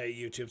come in via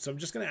YouTube, so I'm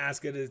just going to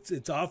ask it.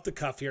 It's off the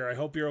cuff here. I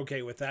hope you're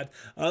okay with that.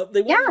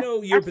 They want to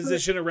know your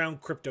position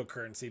around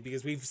cryptocurrency,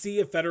 because we see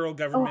a federal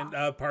government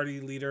party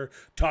leader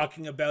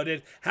talking about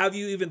it. Have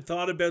you even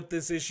thought about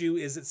this issue?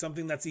 Is it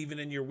something that's even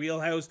in your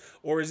wheelhouse,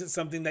 or is it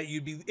something that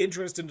you'd be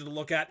interested to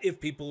look at if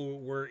people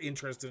were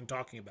interested in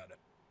talking about it?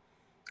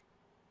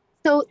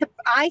 So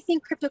I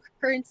think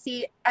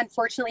cryptocurrency,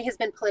 unfortunately, has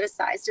been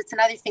politicized. It's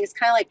another thing. It's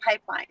kind of like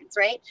pipelines,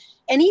 right?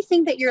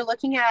 Anything that you're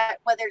looking at,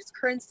 whether it's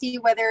currency,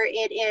 whether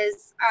it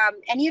is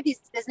any of these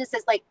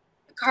businesses, like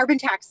carbon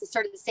tax is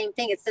sort of the same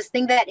thing. It's this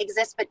thing that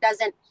exists but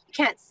you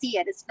can't see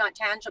it. It's not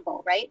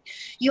tangible, right?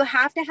 You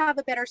have to have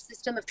a better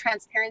system of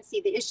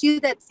transparency. The issue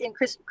that's in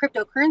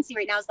cryptocurrency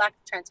right now is lack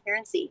of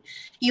transparency.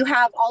 You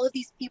have all of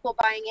these people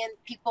buying in.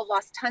 People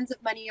lost tons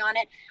of money on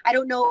it. I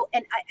don't know,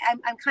 and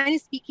I'm kind of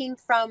speaking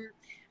from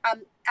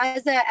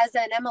as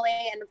an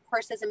MLA and of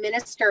course as a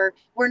minister,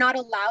 we're not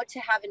allowed to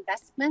have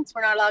investments.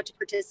 We're not allowed to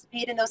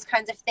participate in those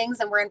kinds of things,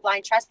 and we're in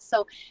blind trust.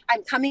 So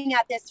I'm coming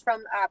at this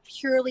from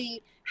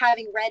purely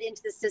having read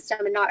into the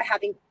system and not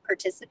having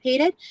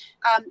participated.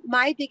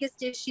 My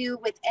biggest issue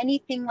with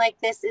anything like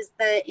this is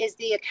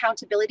the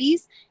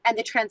accountabilities and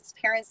the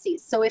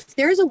transparencies. So if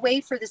there's a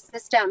way for the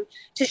system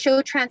to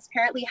show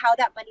transparently how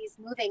that money is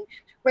moving,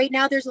 right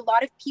now there's a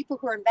lot of people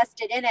who are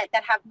invested in it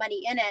that have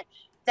money in it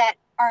that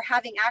are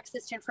having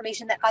access to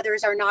information that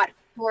others are not,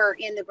 who are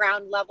in the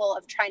ground level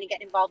of trying to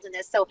get involved in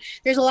this. So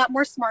there's a lot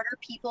more smarter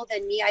people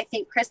than me, I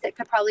think, Chris, that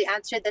could probably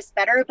answer this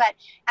better. But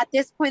at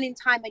this point in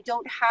time, I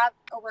don't have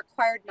a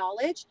required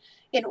knowledge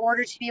in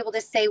order to be able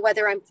to say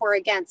whether I'm for or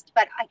against.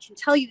 But I can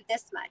tell you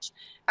this much.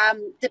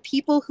 The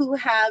people who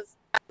have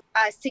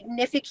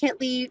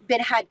significantly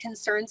had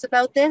concerns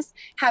about this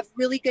have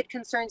really good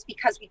concerns,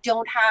 because we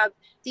don't have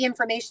the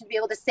information to be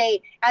able to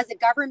say, as a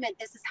government,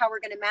 this is how we're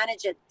going to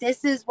manage it.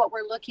 This is what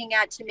we're looking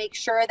at to make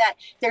sure that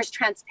there's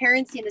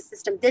transparency in the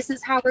system. This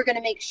is how we're going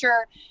to make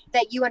sure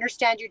that you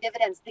understand your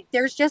dividends.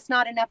 There's just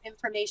not enough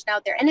information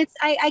out there. And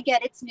I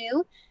get it's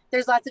new.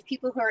 There's lots of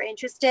people who are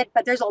interested,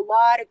 but there's a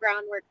lot of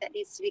groundwork that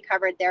needs to be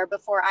covered there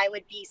before I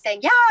would be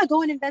saying, yeah,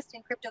 go and invest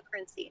in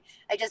cryptocurrency.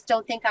 I just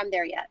don't think I'm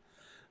there yet.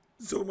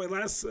 So my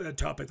last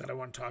topic that I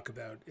want to talk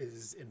about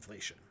is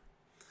inflation.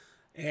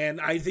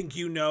 And I think,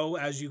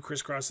 as you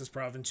crisscross this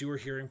province, you are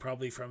hearing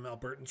probably from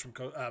Albertans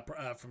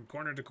from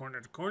corner to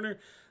corner to corner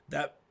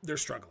that they're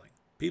struggling.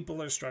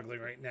 People are struggling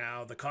right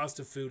now. The cost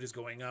of food is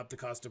going up. The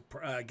cost of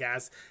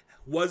gas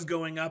was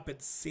going up.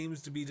 It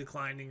seems to be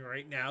declining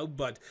right now,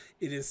 but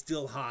it is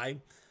still high.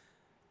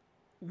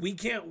 We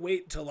can't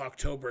wait till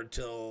October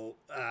till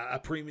a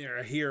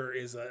premier here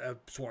is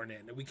sworn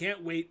in. We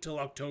can't wait till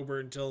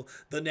October until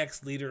the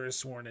next leader is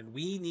sworn in.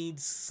 We need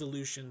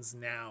solutions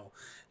now.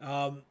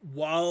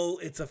 While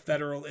it's a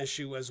federal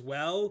issue as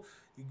well,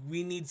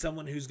 we need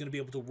someone who's going to be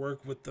able to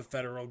work with the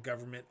federal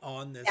government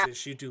on this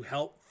issue to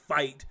help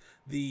fight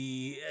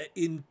the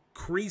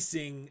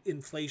increasing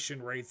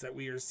inflation rates that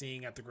we are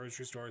seeing at the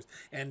grocery stores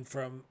and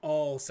from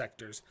all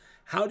sectors.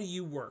 How do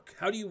you work?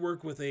 How do you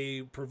work with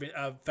a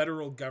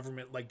federal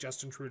government like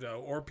Justin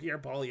Trudeau or Pierre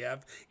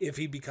Poilievre, if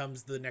he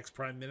becomes the next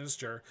prime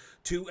minister,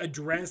 to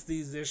address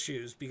these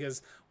issues?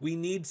 Because we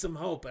need some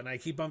hope, and I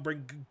keep on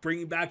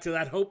bringing back to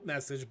that hope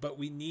message, but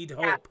we need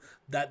hope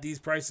that these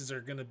prices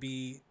are going to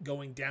be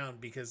going down,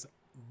 because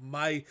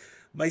my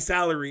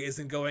salary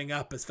isn't going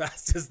up as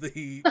fast as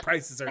the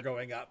prices are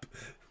going up.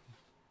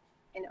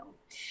 I know.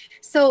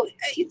 So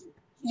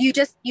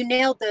you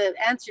nailed the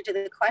answer to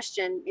the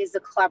question, is the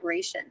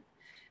collaboration.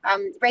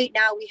 Right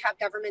now we have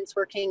governments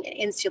working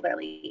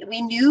insularly.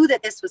 We knew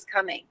that this was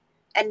coming,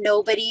 and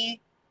nobody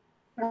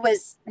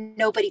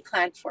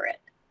planned for it.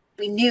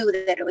 We knew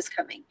that it was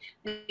coming.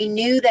 We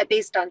knew that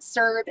based on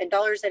CERB and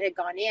dollars that had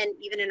gone in,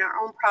 even in our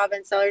own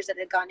province, dollars that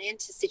had gone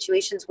into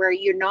situations where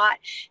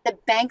the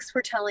banks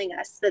were telling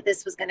us that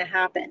this was going to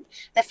happen.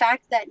 The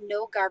fact that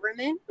no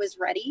government was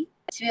ready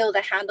to be able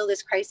to handle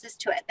this crisis,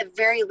 to at the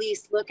very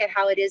least look at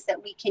how it is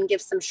that we can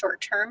give some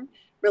short-term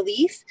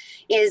relief,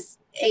 is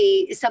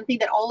something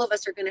that all of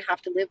us are going to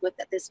have to live with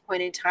at this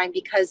point in time,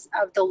 because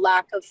of the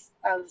lack of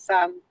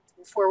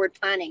forward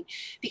planning.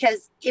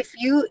 Because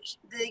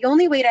the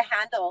only way to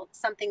handle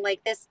something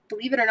like this,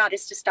 believe it or not,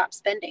 is to stop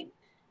spending,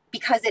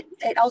 because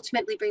it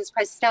ultimately brings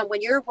prices down.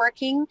 When you're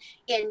working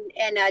in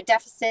a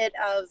deficit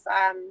of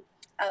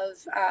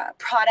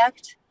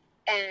product,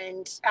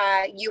 and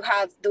you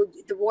have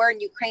the war in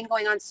Ukraine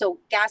going on, so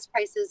gas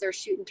prices are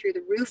shooting through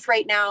the roof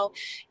right now.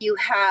 You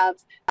have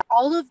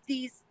all of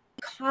these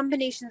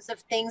combinations of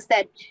things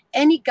that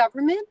any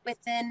government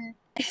within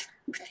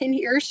in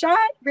earshot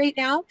right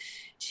now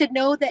should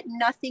know that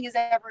nothing is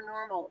ever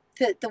normal.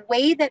 The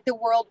way that the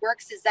world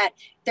works is that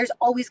there's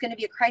always going to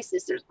be a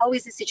crisis. There's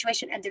always a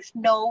situation, and there's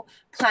no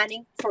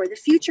planning for the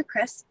future,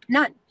 Chris.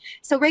 None.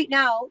 So right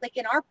now, like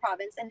in our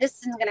province, and this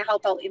isn't going to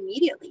help out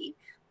immediately,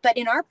 but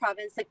in our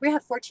province, like we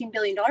have $14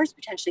 billion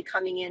potentially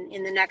coming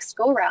in the next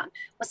go round.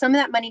 Well, some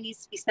of that money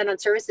needs to be spent on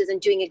services and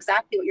doing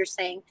exactly what you're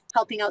saying,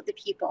 helping out the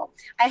people.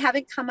 I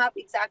haven't come up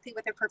exactly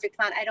with a perfect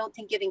plan. I don't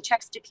think giving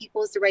checks to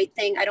people is the right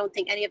thing. I don't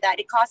think any of that.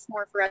 It costs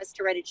more for us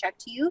to write a check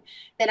to you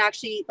than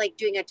actually like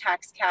doing a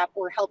tax cap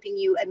or helping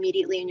you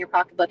immediately in your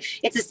pocketbook.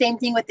 It's the same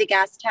thing with the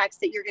gas tax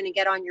that you're going to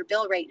get on your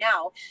bill right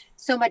now.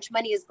 So much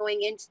money is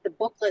going into the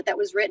booklet that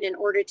was written in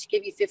order to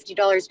give you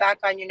 $50 back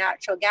on your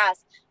natural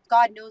gas.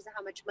 God knows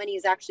how much money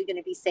is actually going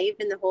to be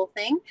saved in the whole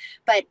thing.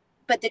 But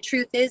the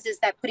truth is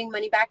that putting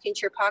money back into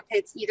your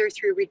pockets, either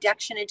through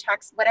reduction in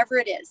tax, whatever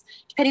it is,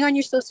 depending on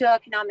your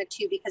socioeconomic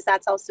too, because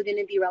that's also going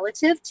to be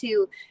relative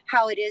to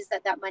how it is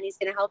that money is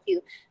going to help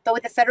you. But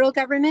with the federal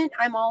government,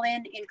 I'm all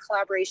in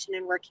collaboration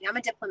and working. I'm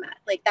a diplomat.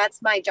 Like that's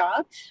my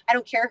job. I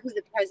don't care who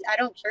the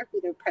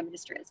prime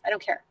minister is. I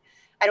don't care.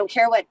 I don't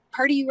care what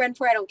party you run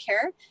for. I don't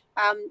care.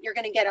 You're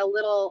going to get a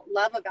little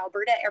love of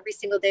Alberta every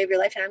single day of your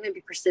life. And I'm going to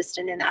be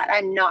persistent in that.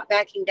 I'm not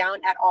backing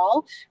down at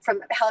all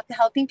from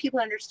helping people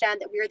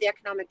understand that we are the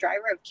economic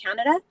driver of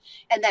Canada,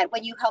 and that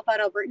when you help out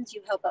Albertans,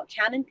 you help out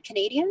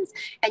Canadians.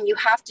 And you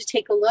have to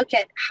take a look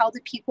at how the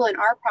people in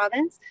our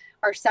province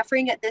are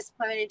suffering at this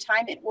point in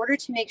time in order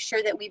to make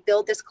sure that we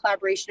build this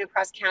collaboration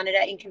across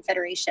Canada in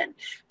confederation.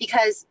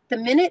 Because the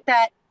minute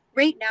that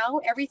right now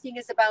everything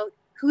is about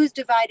who's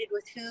divided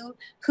with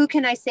who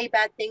can I say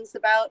bad things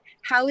about,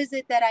 how is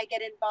it that I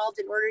get involved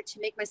in order to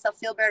make myself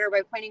feel better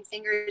by pointing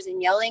fingers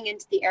and yelling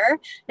into the air,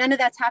 none of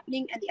that's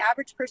happening. And the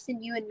average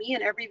person, you and me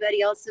and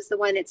everybody else, is the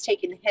one that's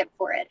taking the hit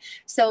for it.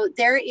 So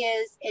there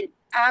is an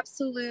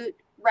absolute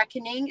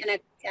reckoning and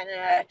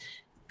a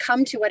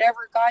come to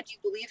whatever God you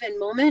believe in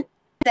moment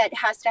that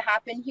has to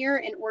happen here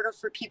in order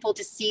for people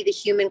to see the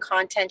human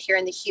content here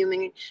and the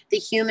human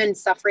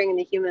suffering and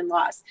the human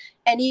loss.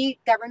 Any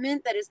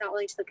government that is not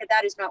willing to look at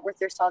that is not worth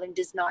their salt and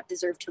does not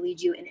deserve to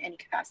lead you in any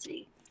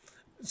capacity.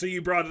 So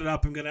you brought it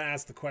up. I'm going to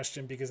ask the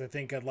question because I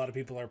think a lot of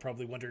people are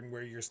probably wondering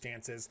where your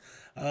stance is.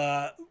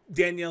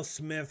 Danielle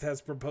Smith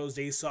has proposed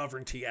a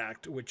sovereignty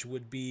act, which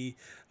would be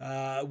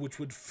a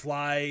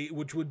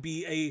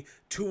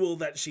tool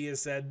that she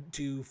has said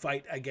to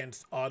fight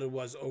against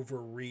Ottawa's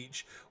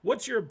overreach.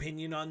 What's your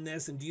opinion on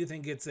this? And do you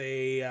think it's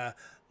a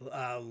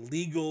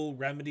legal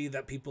remedy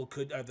that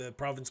the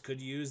province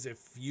could use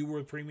if you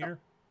were premier?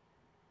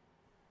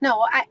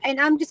 No,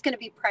 I'm just going to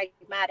be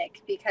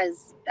pragmatic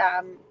because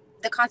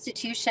the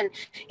Constitution,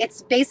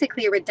 it's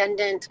basically a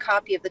redundant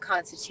copy of the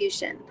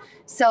Constitution.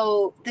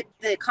 So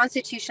the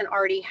Constitution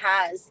already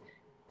has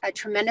a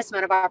tremendous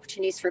amount of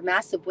opportunities for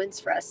massive wins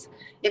for us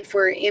if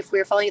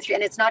we're following through.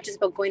 And it's not just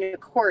about going to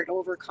court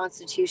over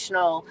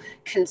constitutional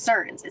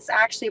concerns. It's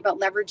actually about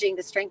leveraging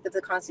the strength of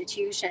the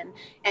Constitution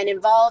and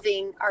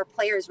involving our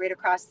players right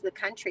across the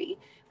country,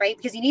 right?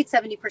 Because you need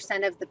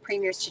 70% of the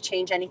premiers to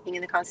change anything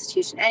in the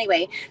Constitution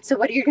anyway. So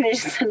what are you going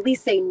to just suddenly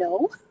say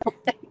no?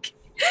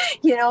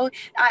 You know,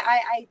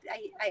 I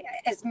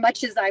as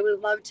much as I would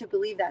love to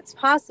believe that's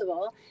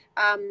possible,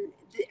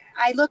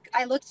 I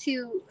look to,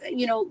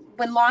 you know,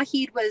 when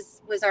Lougheed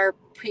was our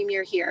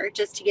premier here,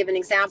 just to give an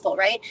example,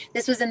 right?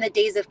 This was in the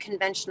days of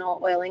conventional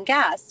oil and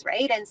gas,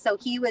 right? And so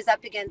he was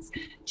up against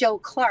Joe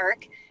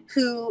Clark,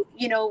 who,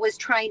 you know, was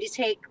trying to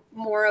take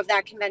more of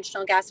that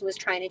conventional gas and was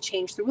trying to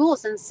change the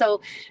rules. And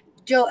so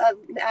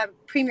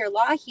Premier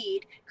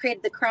Lougheed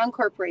created the Crown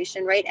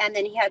Corporation, right? And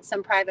then he had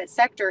some private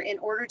sector in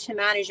order to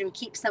manage and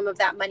keep some of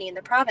that money in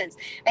the province.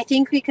 I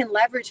think we can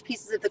leverage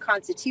pieces of the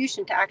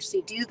Constitution to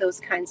actually do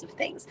those kinds of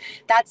things.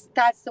 That's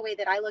the way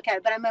that I look at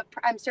it. But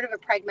I'm sort of a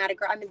pragmatic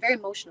girl. I'm very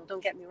emotional,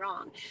 don't get me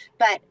wrong.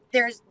 But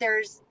there's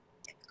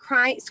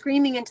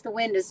screaming into the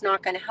wind is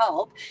not going to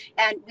help.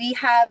 And we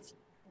have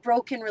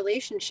broken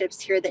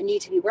relationships here that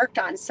need to be worked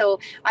on.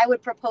 So I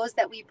would propose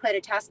that we put a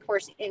task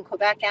force in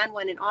Quebec and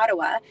one in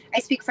Ottawa.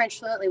 I speak French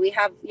fluently. We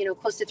have, you know,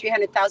 close to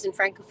 300,000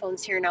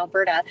 francophones here in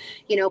Alberta,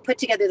 you know, put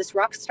together this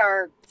rock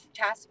star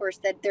task force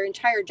that their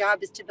entire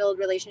job is to build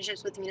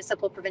relationships with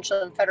municipal,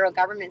 provincial, and federal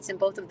governments in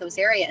both of those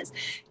areas,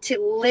 to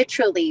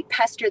literally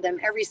pester them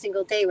every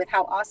single day with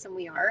how awesome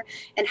we are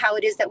and how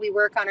it is that we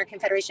work on our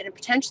confederation and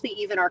potentially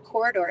even our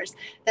corridors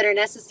that are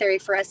necessary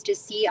for us to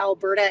see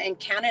Alberta and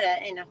Canada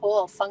in a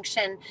whole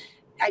function.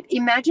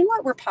 Imagine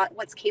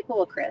what's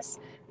capable, Chris,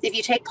 if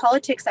you take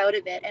politics out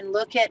of it and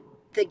look at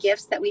the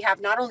gifts that we have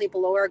not only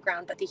below our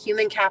ground, but the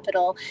human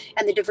capital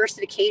and the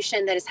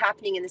diversification that is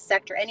happening in the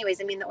sector.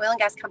 Anyways, I mean, the oil and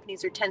gas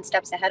companies are 10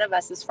 steps ahead of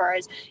us as far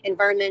as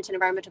environment and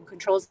environmental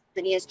controls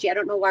and ESG. I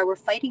don't know why we're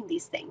fighting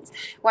these things.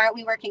 Why aren't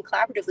we working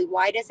collaboratively?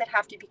 Why does it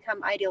have to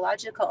become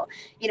ideological?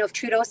 You know, if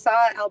Trudeau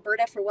saw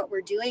Alberta for what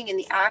we're doing and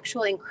the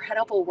actual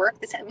incredible work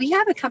we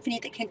have a company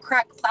that can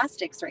crack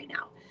plastics right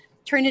now.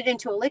 turn it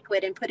into a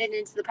liquid and put it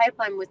into the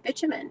pipeline with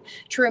bitumen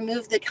to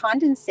remove the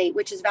condensate,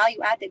 which is value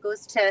add that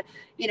goes to,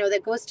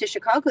 that goes to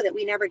Chicago that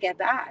we never get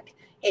back.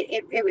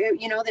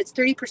 That's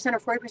 30%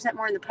 or 40%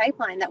 more in the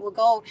pipeline that will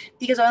go,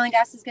 because oil and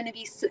gas is going to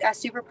be a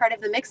super part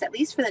of the mix, at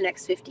least for the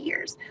next 50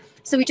 years.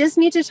 So we just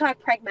need to talk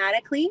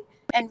pragmatically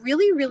and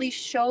really, really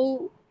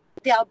show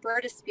the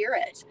Alberta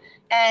spirit.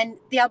 And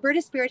the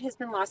Alberta spirit has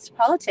been lost to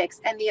politics,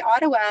 and the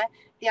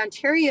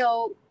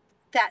Ontario,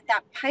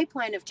 that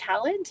pipeline of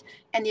talent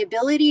and the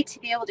ability to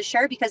be able to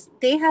share, because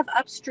they have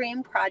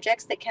upstream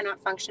projects that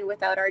cannot function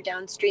without our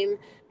downstream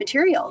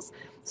materials.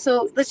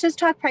 So let's just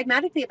talk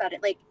pragmatically about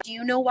it. Like, do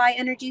you know why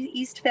Energy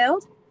East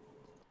failed?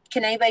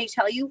 Can anybody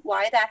tell you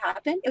why that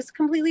happened? It was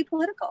completely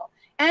political.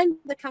 And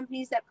the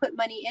companies that put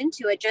money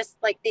into it, just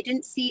like, they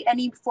didn't see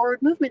any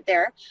forward movement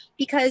there,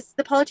 because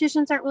the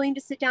politicians aren't willing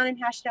to sit down and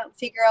hash it out and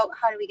figure out,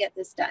 how do we get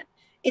this done?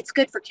 It's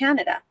good for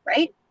Canada,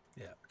 right?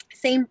 Yeah.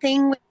 Same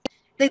thing with,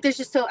 like, there's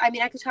just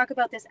I could talk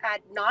about this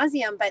ad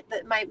nauseum, but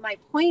my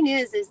point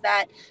is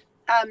that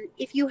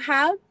if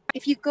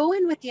you go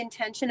in with the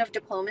intention of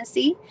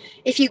diplomacy,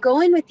 if you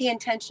go in with the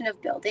intention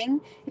of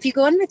building, if you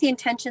go in with the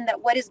intention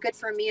that what is good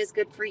for me is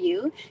good for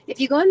you, if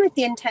you go in with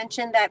the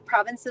intention that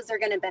provinces are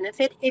going to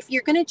benefit, if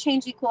you're going to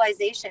change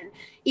equalization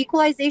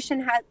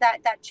has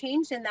that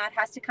change, and that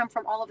has to come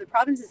from all of the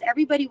provinces.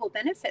 Everybody will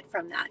benefit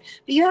from that,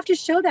 but you have to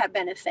show that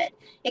benefit.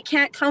 It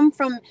can't come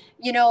from,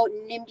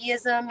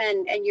 NIMBYism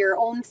and your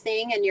own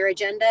thing and your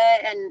agenda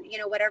and,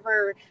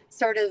 whatever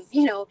sort of,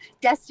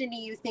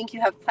 destiny you think you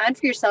have planned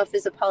for yourself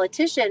as a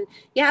politician.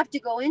 You have to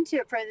go into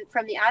it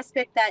from the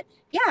aspect that,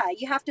 yeah,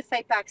 you have to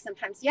fight back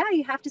sometimes. Yeah,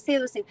 you have to say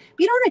those things. But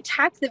you don't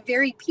attack the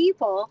very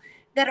people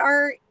that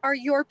are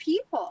your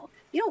people.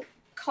 You don't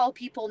call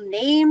people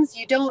names.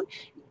 You don't,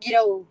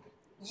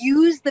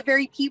 use the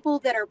very people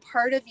that are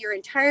part of your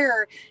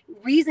entire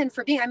reason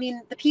for being. I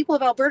mean, the people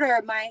of Alberta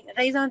are my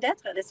raison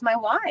d'etre. That's my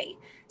why.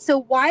 So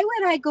why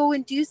would I go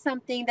and do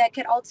something that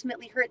could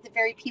ultimately hurt the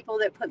very people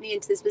that put me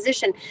into this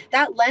position?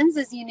 That lens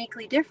is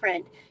uniquely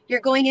different. You're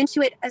going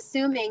into it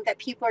assuming that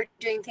people are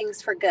doing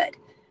things for good.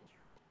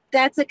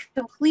 That's a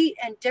complete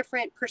and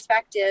different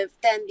perspective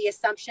than the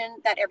assumption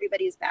that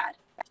everybody is bad.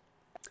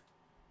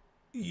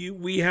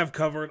 We have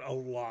covered a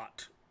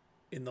lot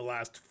in the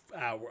last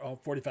hour,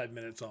 45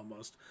 minutes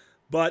almost.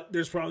 But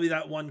there's probably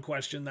that one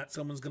question that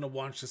someone's going to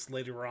watch this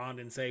later on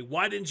and say,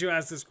 why didn't you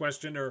ask this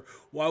question? Or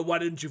why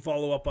didn't you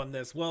follow up on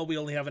this? Well, we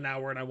only have an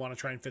hour and I want to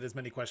try and fit as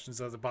many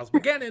questions as I possibly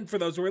can in for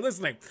those who are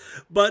listening.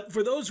 But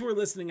for those who are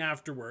listening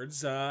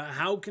afterwards,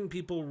 how can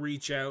people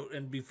reach out?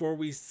 And before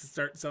we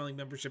start selling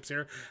memberships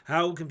here,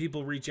 how can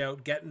people reach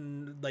out, get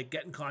in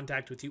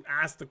contact with you,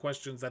 ask the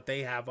questions that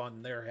they have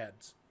on their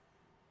heads?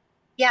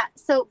 Yeah,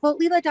 so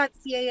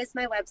voteleela.ca is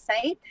my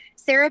website.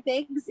 Sarah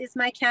Biggs is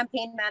my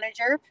campaign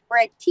manager.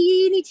 We're a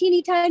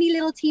teeny tiny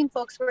little team,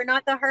 folks. We're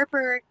not the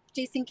Harper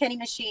Jason Kenney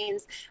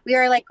machines. We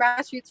are like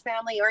grassroots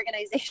family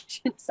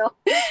organization. So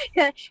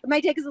it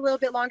might take us a little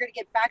bit longer to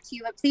get back to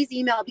you, but please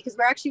email, because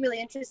we're actually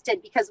really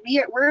interested, because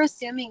we're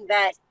assuming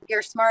that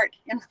you're smart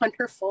and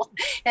wonderful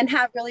and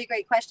have really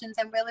great questions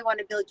and really want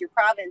to build your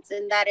province,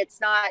 and that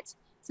it's not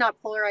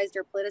polarized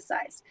or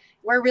politicized.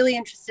 We're really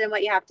interested in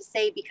what you have to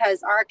say,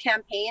 because our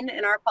campaign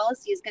and our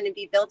policy is going to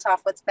be built off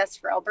what's best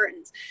for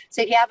Albertans.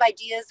 So if you have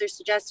ideas or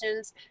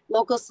suggestions,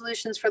 local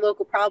solutions for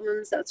local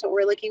problems, that's what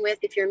we're looking with.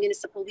 If you're a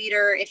municipal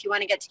leader, if you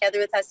want to get together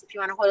with us, if you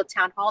want to hold a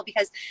town hall,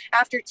 because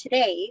after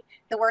today,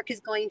 the work is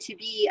going to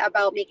be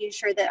about making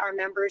sure that our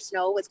members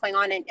know what's going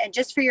on. And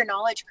just for your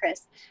knowledge,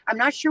 Chris, I'm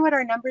not sure what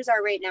our numbers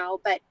are right now,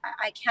 but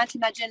I can't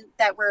imagine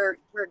that we're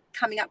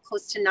coming up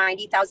close to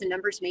 90,000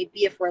 members,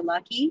 maybe, if we're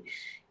lucky.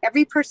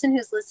 Every person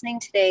who's listening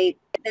today,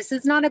 this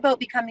is not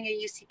about becoming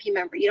a UCP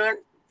member. You don't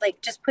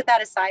just put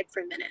that aside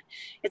for a minute.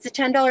 It's a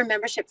 $10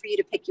 membership for you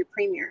to pick your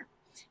premier.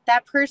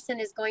 That person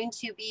is going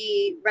to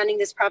be running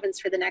this province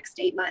for the next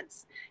 8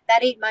 months.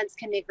 That 8 months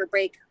can make or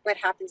break what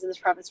happens in this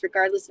province,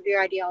 regardless of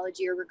your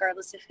ideology or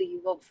regardless of who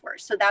you vote for.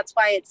 So that's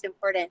why it's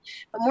important.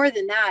 But more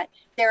than that,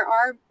 there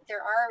are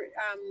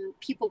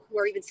people who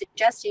are even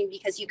suggesting,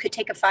 because you could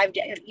take a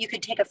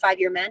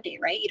 5-year mandate,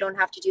 right? You don't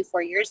have to do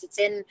 4 years. It's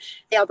in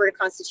the Alberta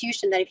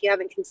Constitution that if you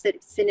haven't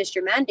finished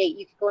your mandate,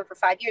 you could go in for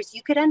 5 years.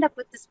 You could end up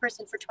with this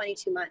person for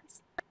 22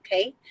 months,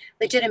 okay?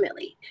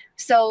 Legitimately.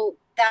 So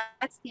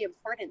that's the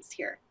importance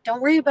here.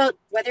 Don't worry about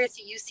whether it's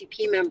a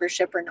UCP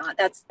membership or not.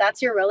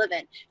 That's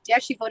irrelevant. You're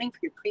actually voting for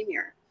your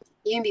premier.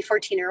 You can be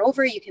 14 or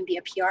over. You can be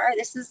a PR.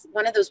 This is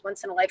one of those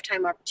once in a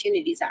lifetime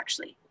opportunities,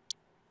 actually.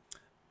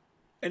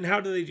 And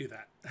how do they do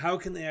that? How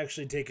can they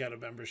actually take out a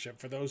membership?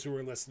 For those who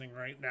are listening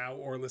right now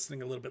or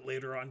listening a little bit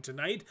later on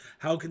tonight,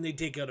 how can they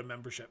take out a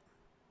membership?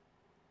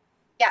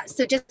 Yeah,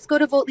 so just go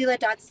to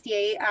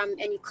voteleela.ca and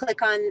you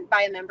click on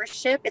buy a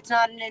membership. It's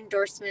not an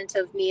endorsement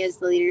of me as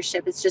the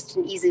leadership. It's just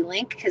an easy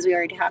link because we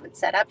already have it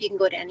set up. You can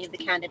go to any of the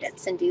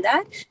candidates and do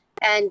that.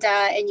 And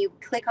you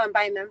click on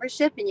buy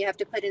membership, and you have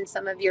to put in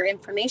some of your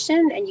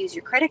information and use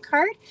your credit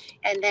card,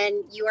 and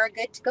then you are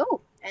good to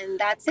go. And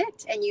that's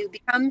it. And you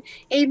become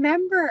a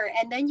member,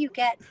 and then you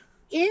get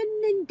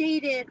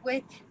inundated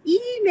with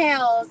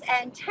emails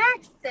and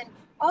texts and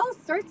all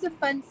sorts of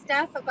fun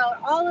stuff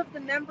about all of the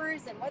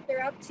members and what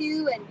they're up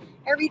to and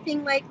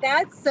everything like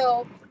that.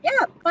 So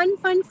yeah,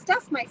 fun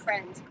stuff, my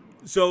friend.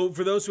 So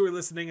for those who are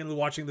listening and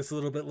watching this a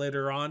little bit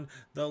later on,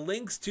 the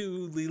links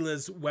to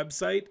Leela's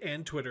website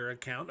and Twitter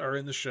account are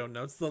in the show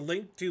notes. The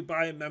link to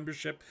buy a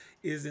membership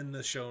is in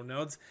the show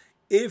notes.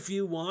 If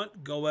you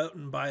want, go out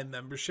and buy a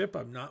membership.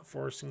 I'm not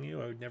forcing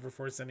you. I would never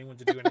force anyone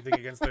to do anything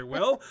against their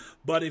will.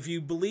 But if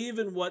you believe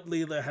in what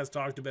Leela has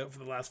talked about for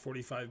the last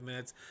 45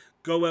 minutes,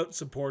 go out,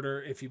 support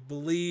her. If you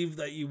believe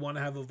that you want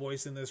to have a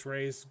voice in this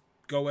race,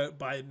 go out,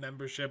 buy a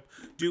membership,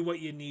 do what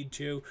you need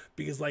to,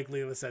 because like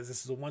Leela says,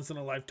 this is a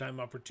once-in-a-lifetime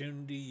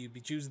opportunity. You'd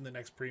be choosing the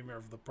next premier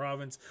of the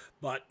province,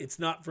 but it's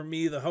not for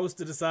me, the host,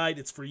 to decide.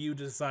 It's for you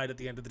to decide at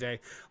the end of the day.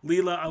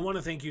 Leela, I want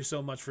to thank you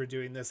so much for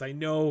doing this. I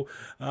know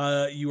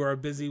you are a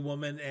busy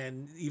woman,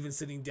 and even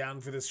sitting down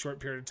for this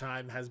short period of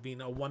time has been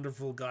a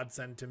wonderful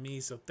godsend to me,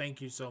 so thank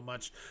you so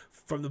much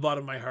from the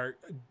bottom of my heart.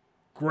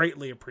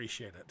 Greatly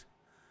appreciate it.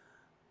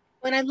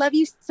 And I love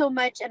you so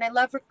much, and I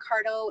love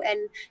Ricardo,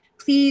 and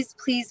please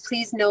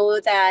know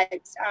that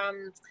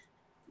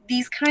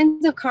these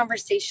kinds of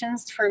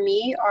conversations for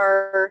me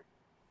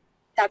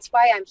that's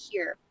why I'm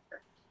here.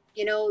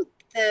 You know,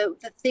 the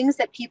things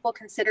that people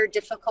consider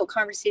difficult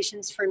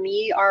conversations for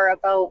me are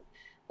about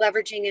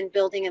leveraging and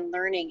building and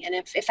learning. And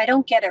if I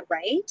don't get it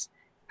right,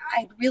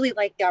 I'd really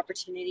like the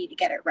opportunity to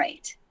get it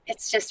right.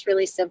 It's just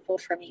really simple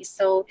for me.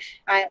 So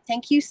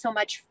thank you so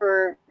much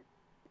for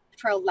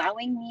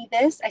allowing me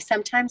this. I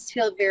sometimes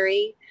feel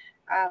very,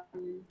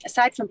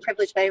 aside from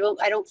privileged, but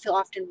I don't feel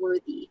often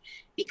worthy,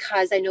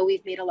 because I know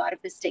we've made a lot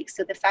of mistakes.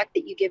 So the fact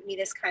that you give me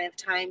this kind of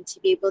time to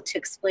be able to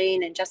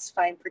explain and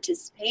justify and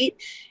participate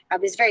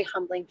is very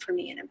humbling for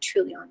me, and I'm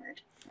truly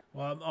honored.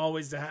 Well, I'm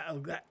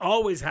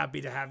always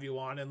happy to have you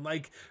on. And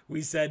like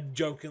we said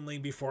jokingly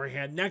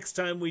beforehand, next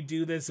time we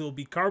do this, it will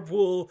be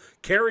carpool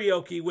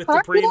karaoke with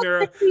the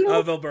Premier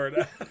of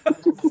Alberta.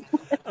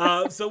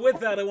 So with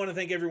that, I want to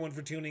thank everyone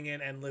for tuning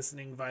in and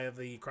listening via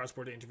the Cross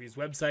Border Interviews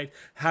website.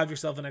 Have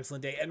yourself an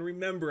excellent day. And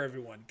remember,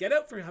 everyone, get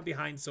out from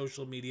behind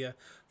social media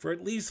for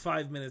at least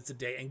 5 minutes a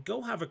day and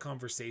go have a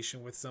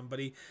conversation with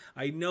somebody.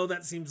 I know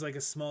that seems like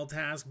a small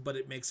task, but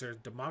it makes our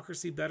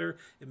democracy better,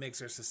 it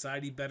makes our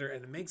society better,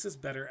 and it makes us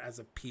better as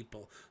a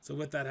people. So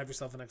with that, have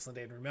yourself an excellent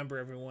day. And remember,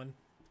 everyone,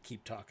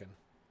 keep talking.